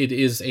 Like, it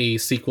is a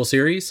sequel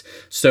series,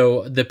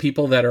 so the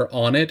people that are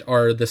on it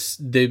are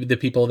the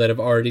people that have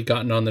already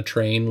gotten on the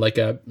train, like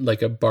a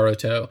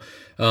Boruto,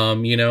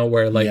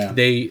 where like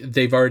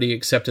they've already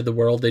accepted the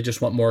world. They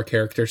just want more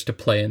characters to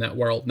play in that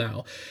world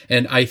now.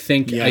 And I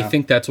think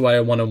that's why I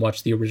want to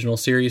watch the original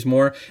series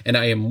more. And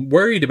I am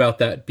worried about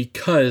that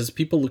because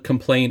people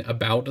complain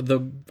about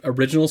the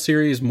original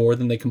series more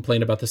than they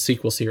complain about the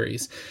sequel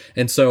series.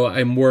 And so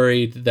I'm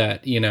worried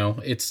that,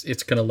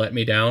 it's going to let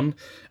me down.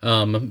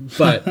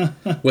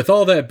 But with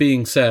all that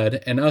being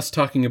said, and us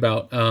talking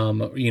about,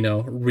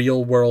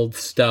 real world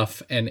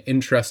stuff and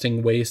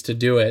interesting ways to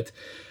do it,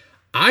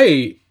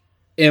 I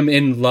am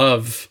in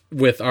love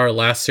with our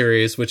last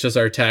series, which is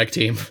our tag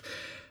team.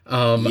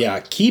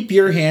 Keep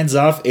your hands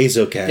off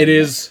Eizouken. It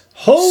is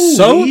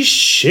holy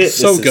shit,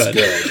 so this good.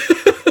 Is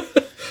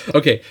good.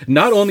 Okay,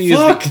 not only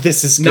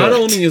this is good. Not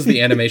only is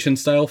the animation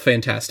style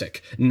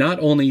fantastic, not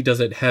only does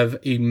it have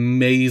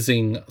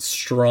amazing,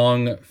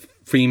 strong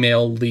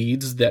female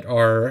leads that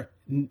are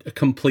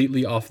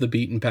completely off the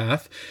beaten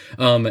path.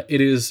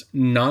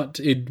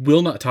 It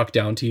will not talk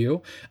down to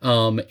you.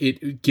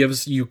 It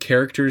gives you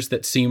characters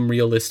that seem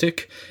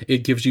realistic.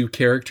 It gives you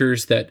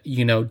characters that,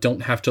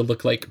 don't have to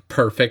look like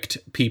perfect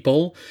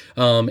people.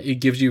 It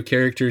gives you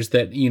characters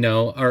that,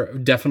 are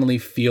definitely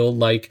feel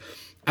like,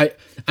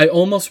 I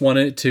almost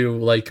wanted to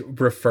like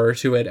refer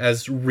to it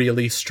as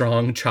really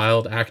strong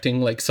child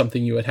acting, like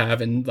something you would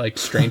have in like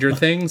Stranger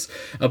Things.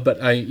 But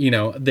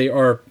they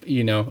are,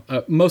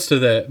 most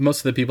of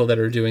the people that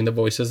are doing the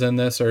voices in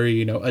this are,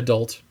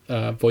 adult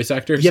voice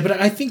actors. Yeah, but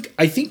I think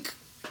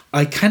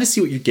I kind of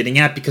see what you're getting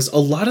at, because a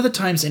lot of the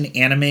times in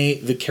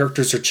anime, the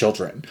characters are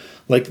children.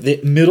 Like, the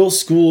middle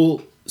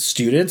school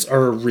students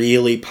are a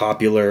really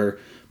popular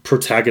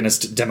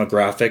protagonist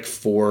demographic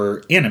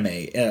for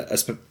anime,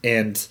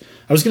 and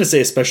I was going to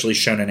say especially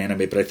shonen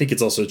anime, but I think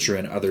it's also true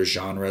in other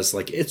genres.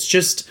 Like, it's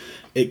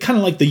kind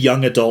of like the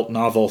young adult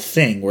novel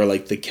thing, where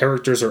like the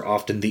characters are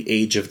often the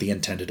age of the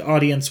intended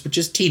audience, which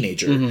is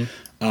teenager.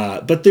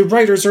 Mm-hmm. But the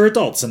writers are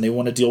adults and they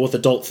want to deal with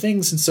adult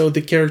things, and so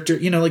the character,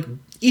 like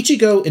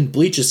Ichigo in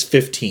Bleach is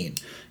 15.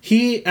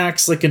 He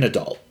acts like an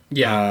adult.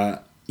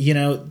 Yeah.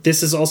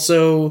 This is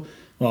also,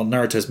 well,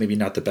 Naruto's maybe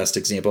not the best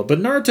example, but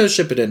Naruto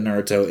Shippuden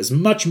Naruto is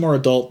much more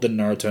adult than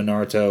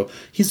Naruto.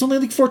 He's only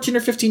like 14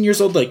 or 15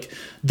 years old. Like,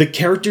 the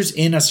characters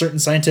in A Certain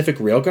Scientific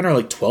Railgun are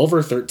like 12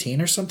 or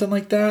 13 or something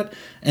like that.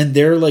 And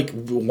they're like,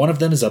 one of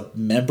them is a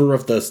member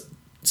of the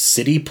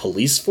city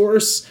police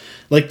force.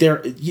 Like,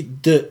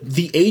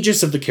 the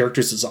ages of the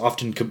characters is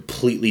often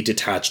completely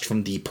detached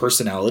from the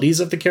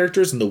personalities of the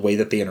characters and the way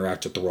that they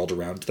interact with the world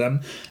around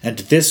them. And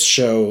this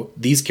show,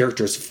 these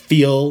characters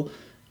feel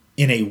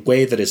in a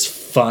way that is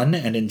fun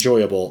and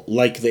enjoyable,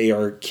 like they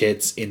are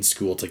kids in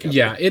school together.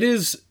 Yeah, it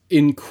is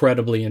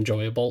incredibly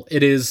enjoyable.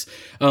 It is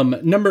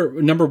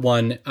number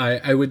one,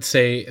 I would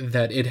say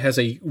that it has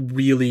a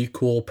really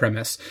cool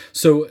premise.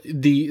 So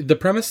the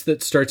premise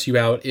that starts you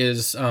out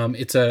is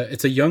it's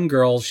a young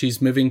girl.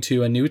 She's moving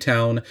to a new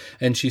town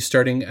and she's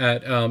starting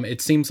at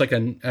it seems like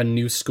a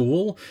new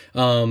school.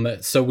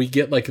 So we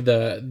get like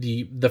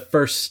the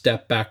first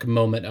step back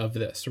moment of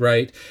this,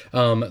 right?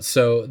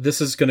 So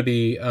this is going to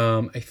be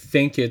I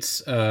think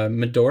it's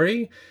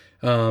Midori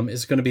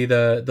is going to be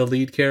the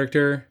lead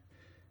character.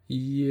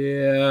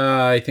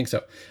 Yeah, I think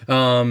so.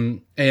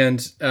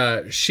 And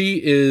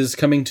she is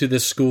coming to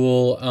this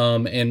school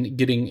and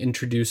getting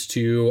introduced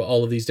to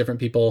all of these different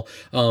people.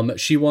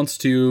 She wants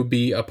to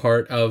be a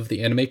part of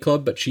the anime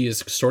club, but she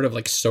is sort of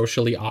like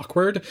socially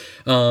awkward.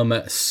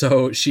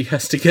 So she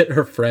has to get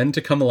her friend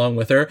to come along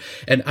with her.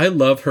 And I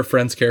love her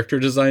friend's character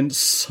design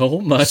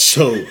so much.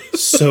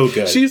 So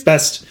good. She's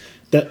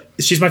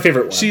my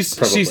favorite one.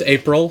 She's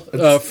April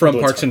from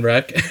Parks and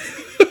Rec.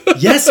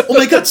 Yes. Oh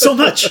my God, so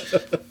much.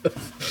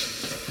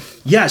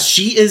 Yeah,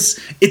 she is.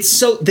 It's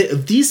so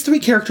these three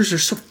characters are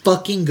so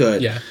fucking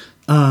good. Yeah.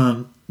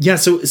 Yeah.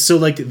 So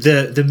like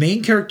the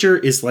main character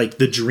is like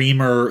the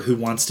dreamer who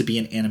wants to be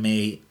an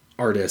anime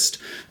artist,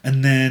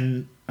 and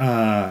then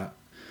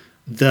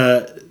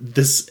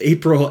this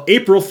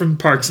April from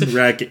Parks and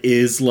Rec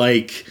is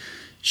like,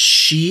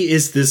 she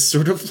is this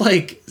sort of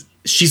like,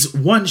 she's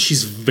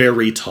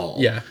very tall.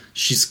 Yeah.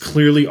 She's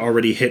clearly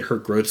already hit her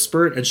growth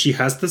spurt, and she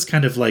has this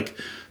kind of like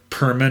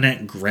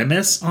permanent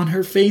grimace on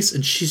her face,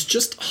 and she's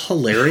just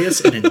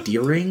hilarious and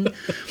endearing.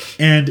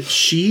 And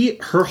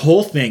her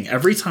whole thing,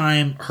 every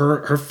time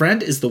her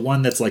friend is the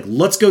one that's like,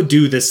 let's go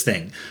do this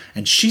thing,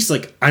 and she's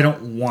like, I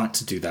don't want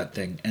to do that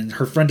thing, and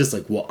her friend is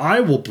like, well, I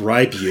will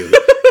bribe you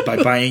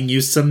by buying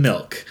you some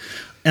milk.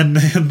 And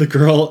then the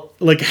girl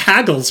like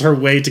haggles her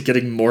way to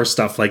getting more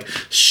stuff. Like,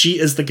 she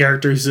is the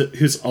character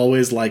who's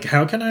always like,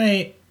 how can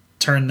I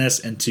turn this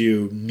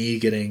into me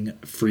getting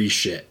free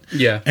shit?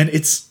 Yeah. And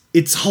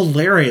it's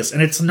hilarious.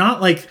 And it's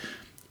not like,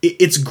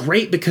 it's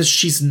great because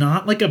she's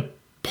not like a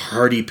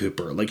party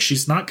pooper. Like,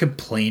 she's not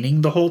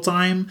complaining the whole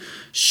time.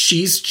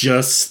 She's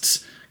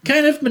just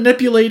kind of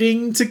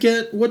manipulating to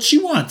get what she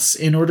wants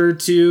in order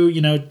to, you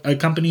know,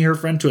 accompany her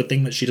friend to a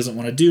thing that she doesn't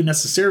want to do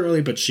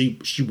necessarily, but she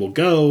will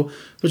go,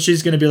 but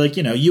she's going to be like,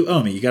 you know, you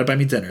owe me, you got to buy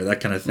me dinner,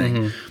 that kind of thing.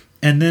 Mm-hmm.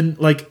 And then,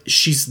 like,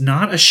 she's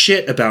not a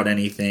shit about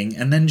anything,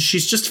 and then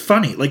she's just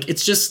funny. Like,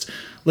 it's just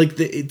like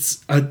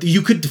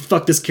you could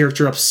fuck this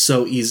character up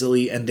so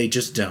easily, and they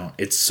just don't.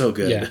 It's so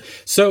good. Yeah.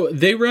 So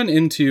they run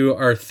into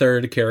our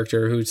third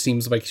character, who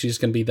seems like she's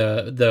going to be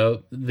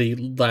the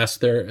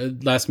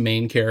last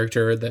main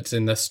character that's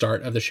in the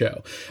start of the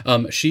show.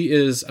 She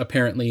is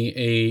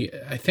apparently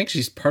I think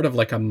she's part of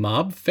like a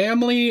mob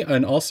family,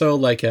 and also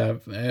like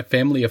a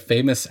family of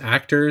famous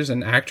actors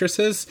and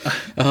actresses.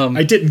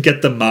 I didn't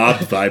get the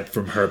mob vibe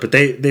from her, but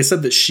they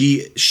said that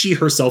she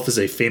herself is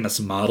a famous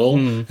model,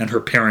 and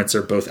her parents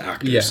are both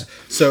actors. Yeah.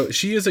 So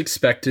she is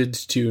expected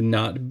to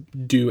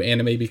not do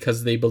anime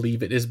because they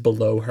believe it is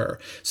below her.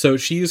 So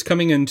she is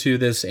coming into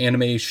this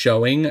anime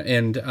showing,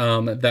 and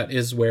that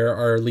is where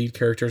our lead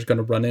character is going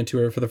to run into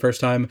her for the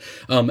first time.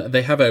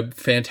 They have a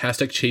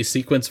fantastic chase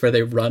sequence where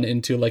they run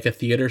into like a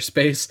theater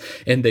space,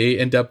 and they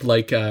end up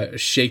like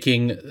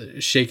shaking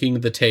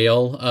the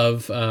tail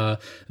of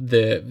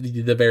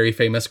the very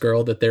famous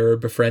girl that they're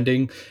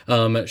befriending.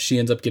 She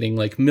ends up getting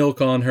like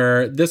milk on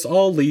her. This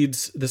all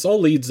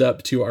leads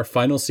up to our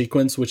final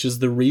sequence, which is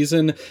the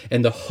reason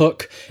and the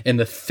hook and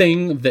the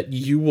thing that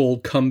you will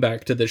come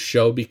back to this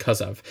show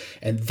because of.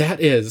 And that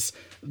is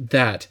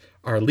that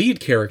our lead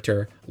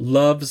character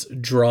loves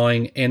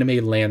drawing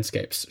anime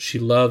landscapes. She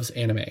loves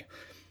anime.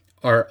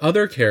 Our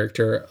other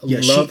character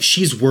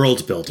she's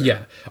world builder.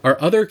 Yeah. Our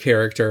other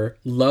character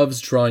loves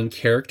drawing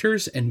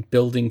characters and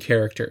building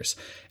characters.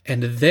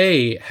 And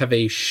they have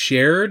a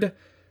shared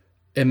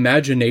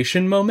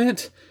imagination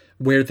moment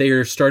where they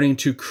are starting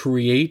to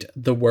create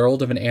the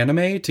world of an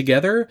anime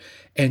together,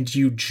 and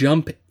you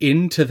jump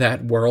into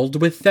that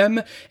world with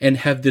them and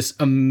have this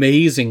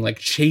amazing like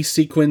chase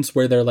sequence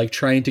where they're like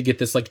trying to get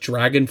this like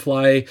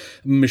dragonfly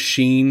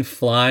machine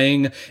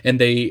flying, and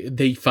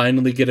they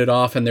finally get it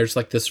off, and there's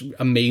like this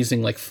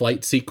amazing like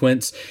flight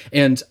sequence.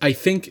 And I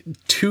think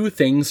two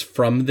things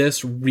from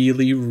this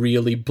really,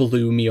 really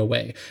blew me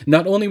away.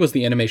 Not only was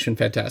the animation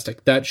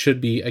fantastic, that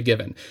should be a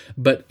given,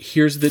 but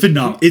here's the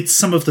phenomenal. It's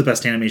some of the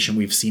best animation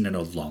we've seen in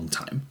a long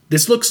time.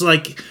 This looks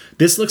like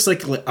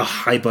a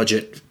high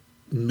budget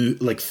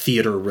like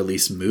theater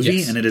release movie,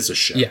 yes. And it is a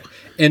show. Yeah.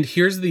 And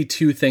here's the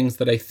two things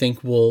that I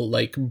think will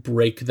like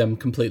break them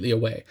completely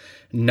away.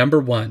 Number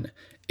one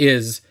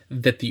is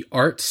that the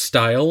art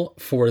style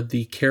for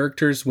the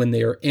characters when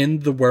they are in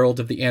the world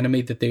of the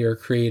anime that they are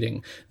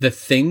creating, the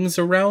things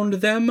around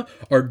them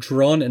are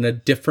drawn in a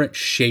different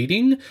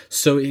shading,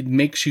 so it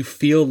makes you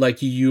feel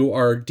like you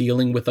are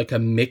dealing with like a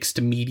mixed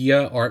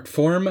media art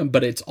form,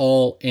 but it's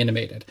all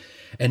animated.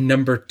 And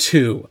number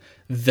two,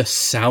 the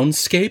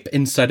soundscape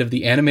inside of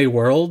the anime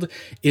world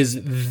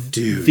is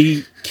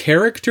the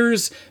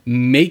characters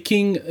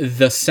making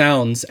the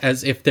sounds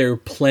as if they're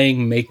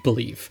playing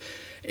make-believe.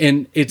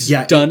 And it's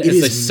done as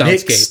a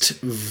soundscape.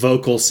 Mixed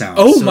vocal sounds.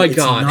 Oh so my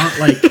God.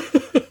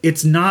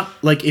 It's not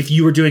like if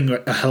you were doing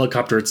a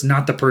helicopter, it's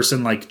not the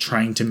person like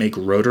trying to make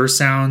rotor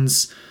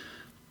sounds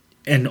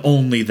and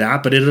only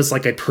that, but it is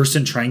like a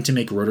person trying to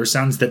make rotor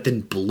sounds that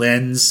then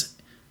blends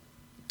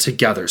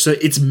together. So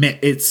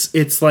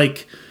it's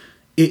like...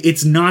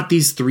 It's not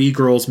these three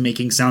girls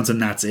making sounds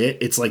and that's it.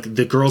 It's like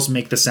the girls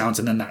make the sounds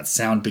and then that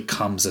sound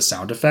becomes a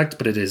sound effect,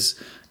 but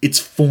it's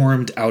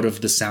formed out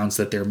of the sounds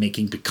that they're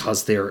making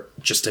because they're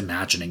just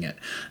imagining it.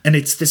 And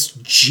it's this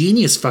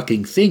genius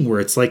fucking thing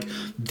where it's like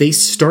they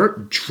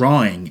start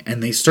drawing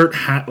and they start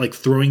like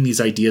throwing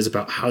these ideas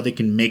about how they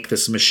can make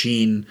this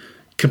machine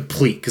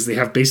complete, because they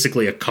have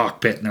basically a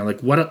cockpit and they're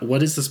like,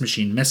 what is this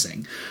machine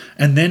missing?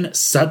 And then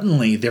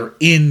suddenly they're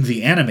in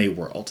the anime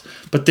world,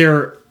 but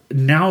they're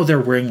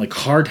wearing like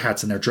hard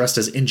hats and they're dressed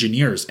as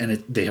engineers,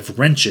 and they have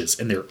wrenches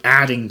and they're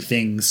adding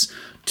things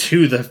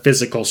to the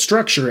physical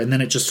structure, and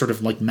then it just sort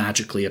of like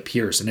magically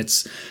appears. And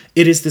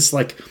it is this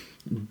like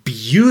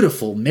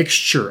beautiful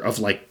mixture of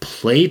like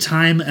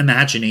playtime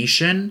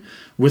imagination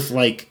with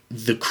like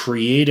the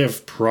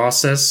creative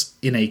process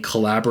in a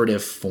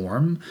collaborative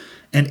form,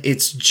 and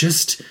it's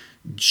just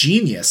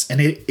genius.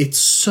 And it's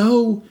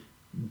so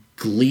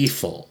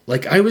gleeful.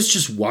 Like I was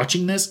just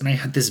watching this and I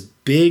had this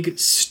big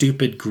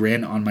stupid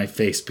grin on my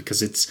face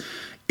because it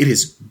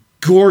is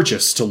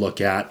gorgeous to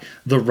look at.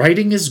 The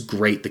writing is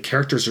great. The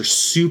characters are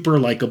super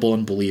likable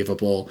and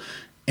believable,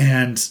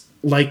 and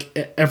like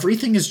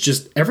everything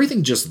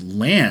just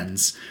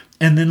lands.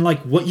 And then like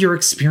what you're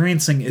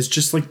experiencing is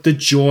just like the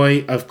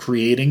joy of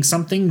creating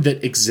something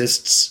that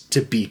exists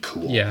to be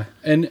cool. Yeah.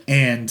 And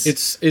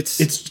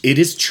it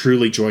is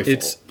truly joyful.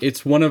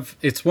 It's one of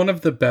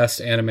the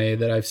best anime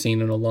that I've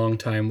seen in a long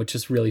time, which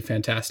is really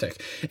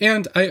fantastic.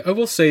 And I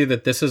will say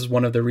that this is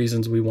one of the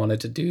reasons we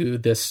wanted to do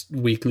this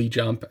weekly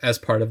jump as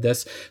part of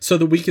this, so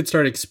that we could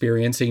start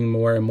experiencing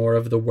more and more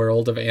of the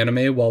world of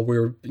anime while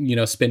we're,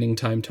 spending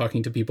time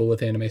talking to people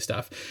with anime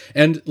stuff.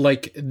 And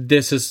like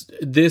this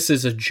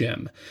is a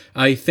gem.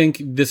 I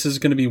think this is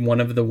going to be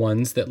one of the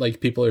ones that like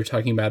people are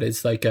talking about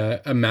is like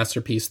a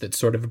masterpiece that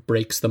sort of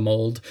breaks the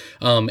mold.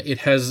 It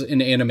has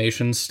an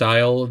animation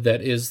style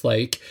that is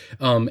like,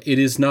 it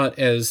is not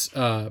as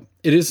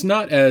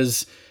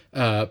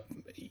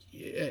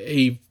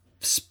a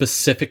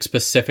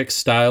specific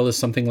style as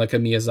something like a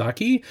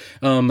Miyazaki,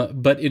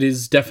 but it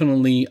is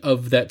definitely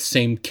of that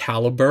same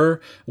caliber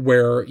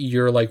where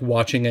you're like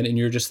watching it and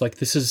you're just like,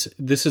 this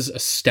is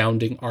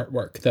astounding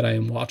artwork that I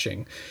am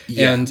watching.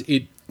 And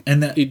it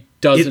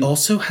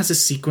also has a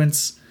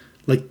sequence,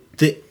 like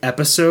the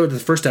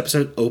first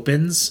episode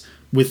opens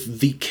with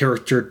the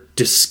character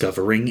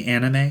discovering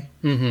anime,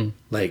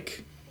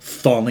 like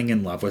falling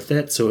in love with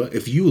it. So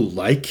if you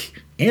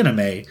like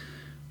anime,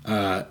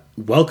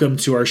 welcome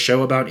to our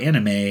show about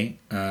anime.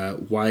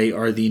 Why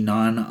are the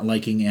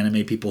non-liking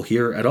anime people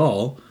here at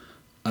all?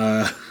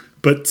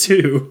 But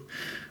two,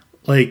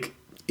 like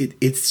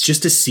it's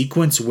just a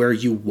sequence where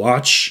you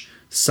watch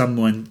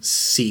someone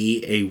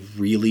see a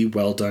really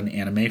well done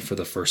anime for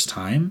the first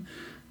time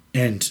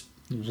and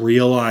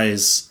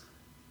realize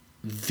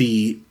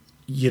the,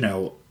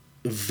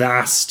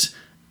 vast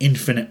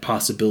infinite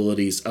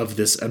possibilities of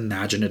this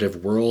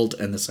imaginative world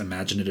and this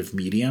imaginative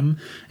medium.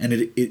 And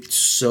it's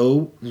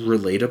so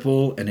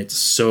relatable and it's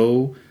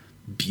so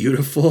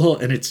beautiful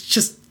and it's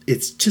just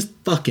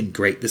fucking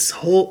great. This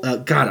whole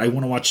God, I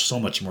want to watch so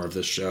much more of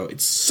this show.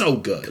 It's so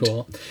good.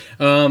 Cool.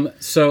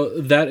 So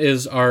that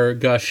is our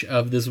gush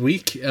of this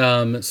week.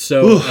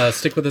 So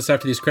stick with us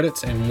after these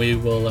credits and we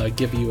will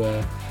give you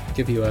a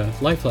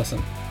life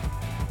lesson.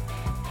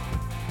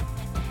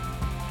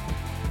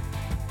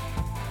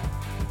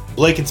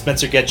 Blake and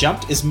Spencer Get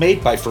Jumped is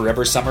made by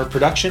Forever Summer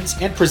Productions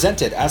and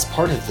presented as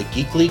part of the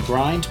Geekly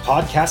Grind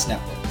podcast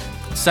network.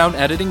 Sound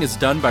editing is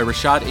done by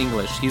Rashad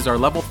English. He's our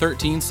level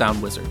 13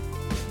 sound wizard.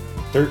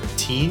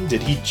 13?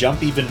 Did he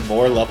jump even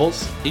more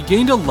levels? He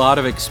gained a lot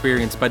of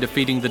experience by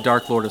defeating the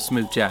Dark Lord of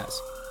Smooth Jazz.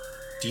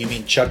 Do you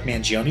mean Chuck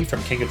Mangione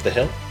from King of the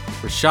Hill?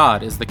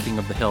 Rashad is the king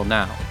of the hill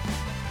now.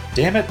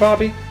 Damn it,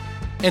 Bobby.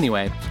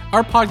 Anyway,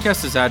 our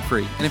podcast is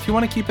ad-free, and if you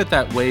want to keep it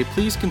that way,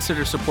 please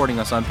consider supporting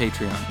us on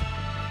Patreon.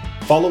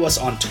 Follow us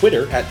on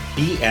Twitter at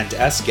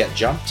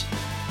B&S-Get-Jumped.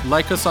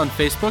 Like us on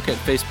Facebook at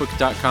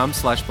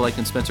facebook.com/Blake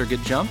and Spencer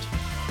Get Jumped.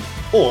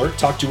 Or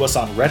talk to us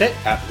on Reddit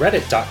at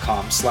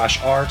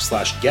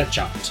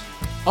reddit.com/r/getjumped.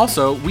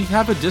 Also, we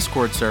have a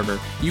Discord server.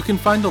 You can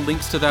find the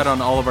links to that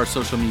on all of our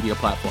social media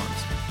platforms.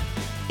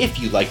 If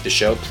you like the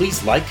show,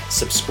 please like,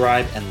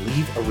 subscribe, and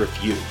leave a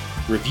review.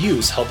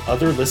 Reviews help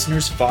other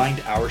listeners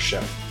find our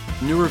show.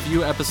 New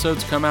review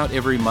episodes come out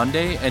every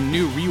Monday, and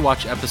new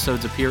rewatch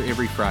episodes appear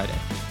every Friday.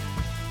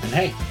 And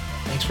hey,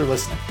 thanks for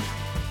listening.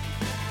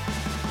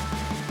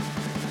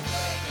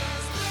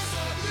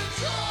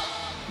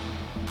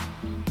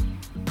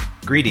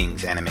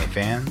 Greetings, anime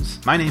fans.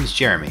 My name's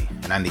Jeremy,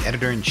 and I'm the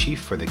editor-in-chief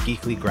for the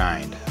Geekly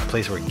Grind, a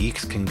place where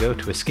geeks can go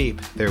to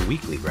escape their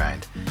weekly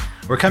grind.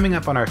 We're coming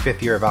up on our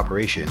 5th year of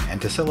operation,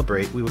 and to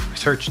celebrate, we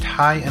searched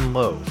high and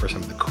low for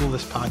some of the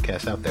coolest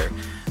podcasts out there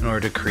in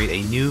order to create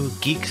a new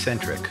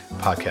geek-centric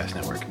podcast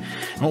network.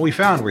 And what we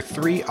found were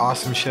 3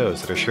 awesome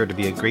shows that are sure to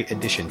be a great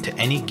addition to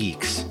any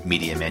geek's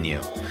media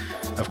menu.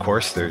 Of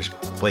course, there's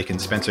Blake and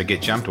Spencer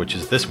Get Jumped, which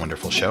is this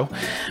wonderful show,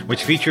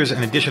 which features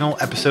an additional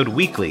episode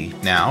weekly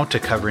now to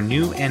cover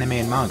new anime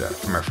and manga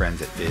from our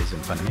friends at Viz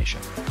and Funimation.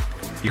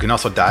 You can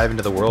also dive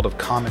into the world of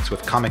comics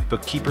with Comic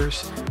Book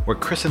Keepers, where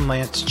Chris and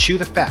Lance chew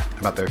the fat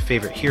about their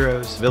favorite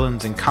heroes,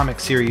 villains, and comic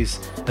series,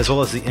 as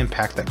well as the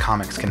impact that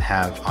comics can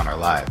have on our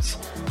lives.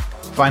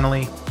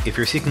 Finally, if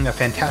you're seeking a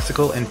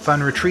fantastical and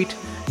fun retreat,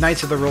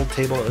 Knights of the Rolled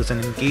Table is an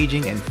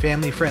engaging and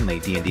family-friendly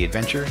D&D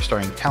adventure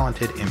starring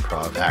talented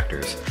improv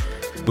actors.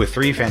 With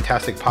 3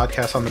 fantastic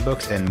podcasts on the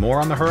books and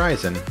more on the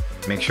horizon,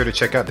 make sure to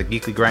check out the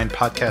Geekly Grind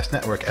Podcast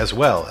Network as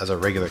well as our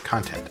regular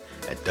content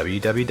at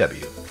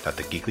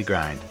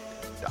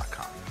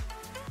www.thegeeklygrind.com.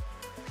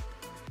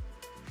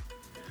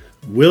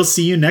 We'll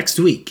see you next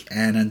week,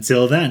 and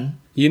until then...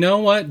 You know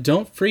what?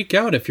 Don't freak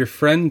out if your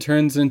friend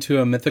turns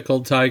into a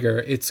mythical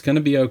tiger. It's going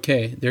to be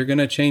okay. They're going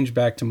to change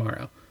back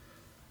tomorrow.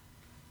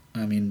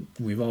 I mean,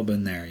 we've all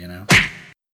been there,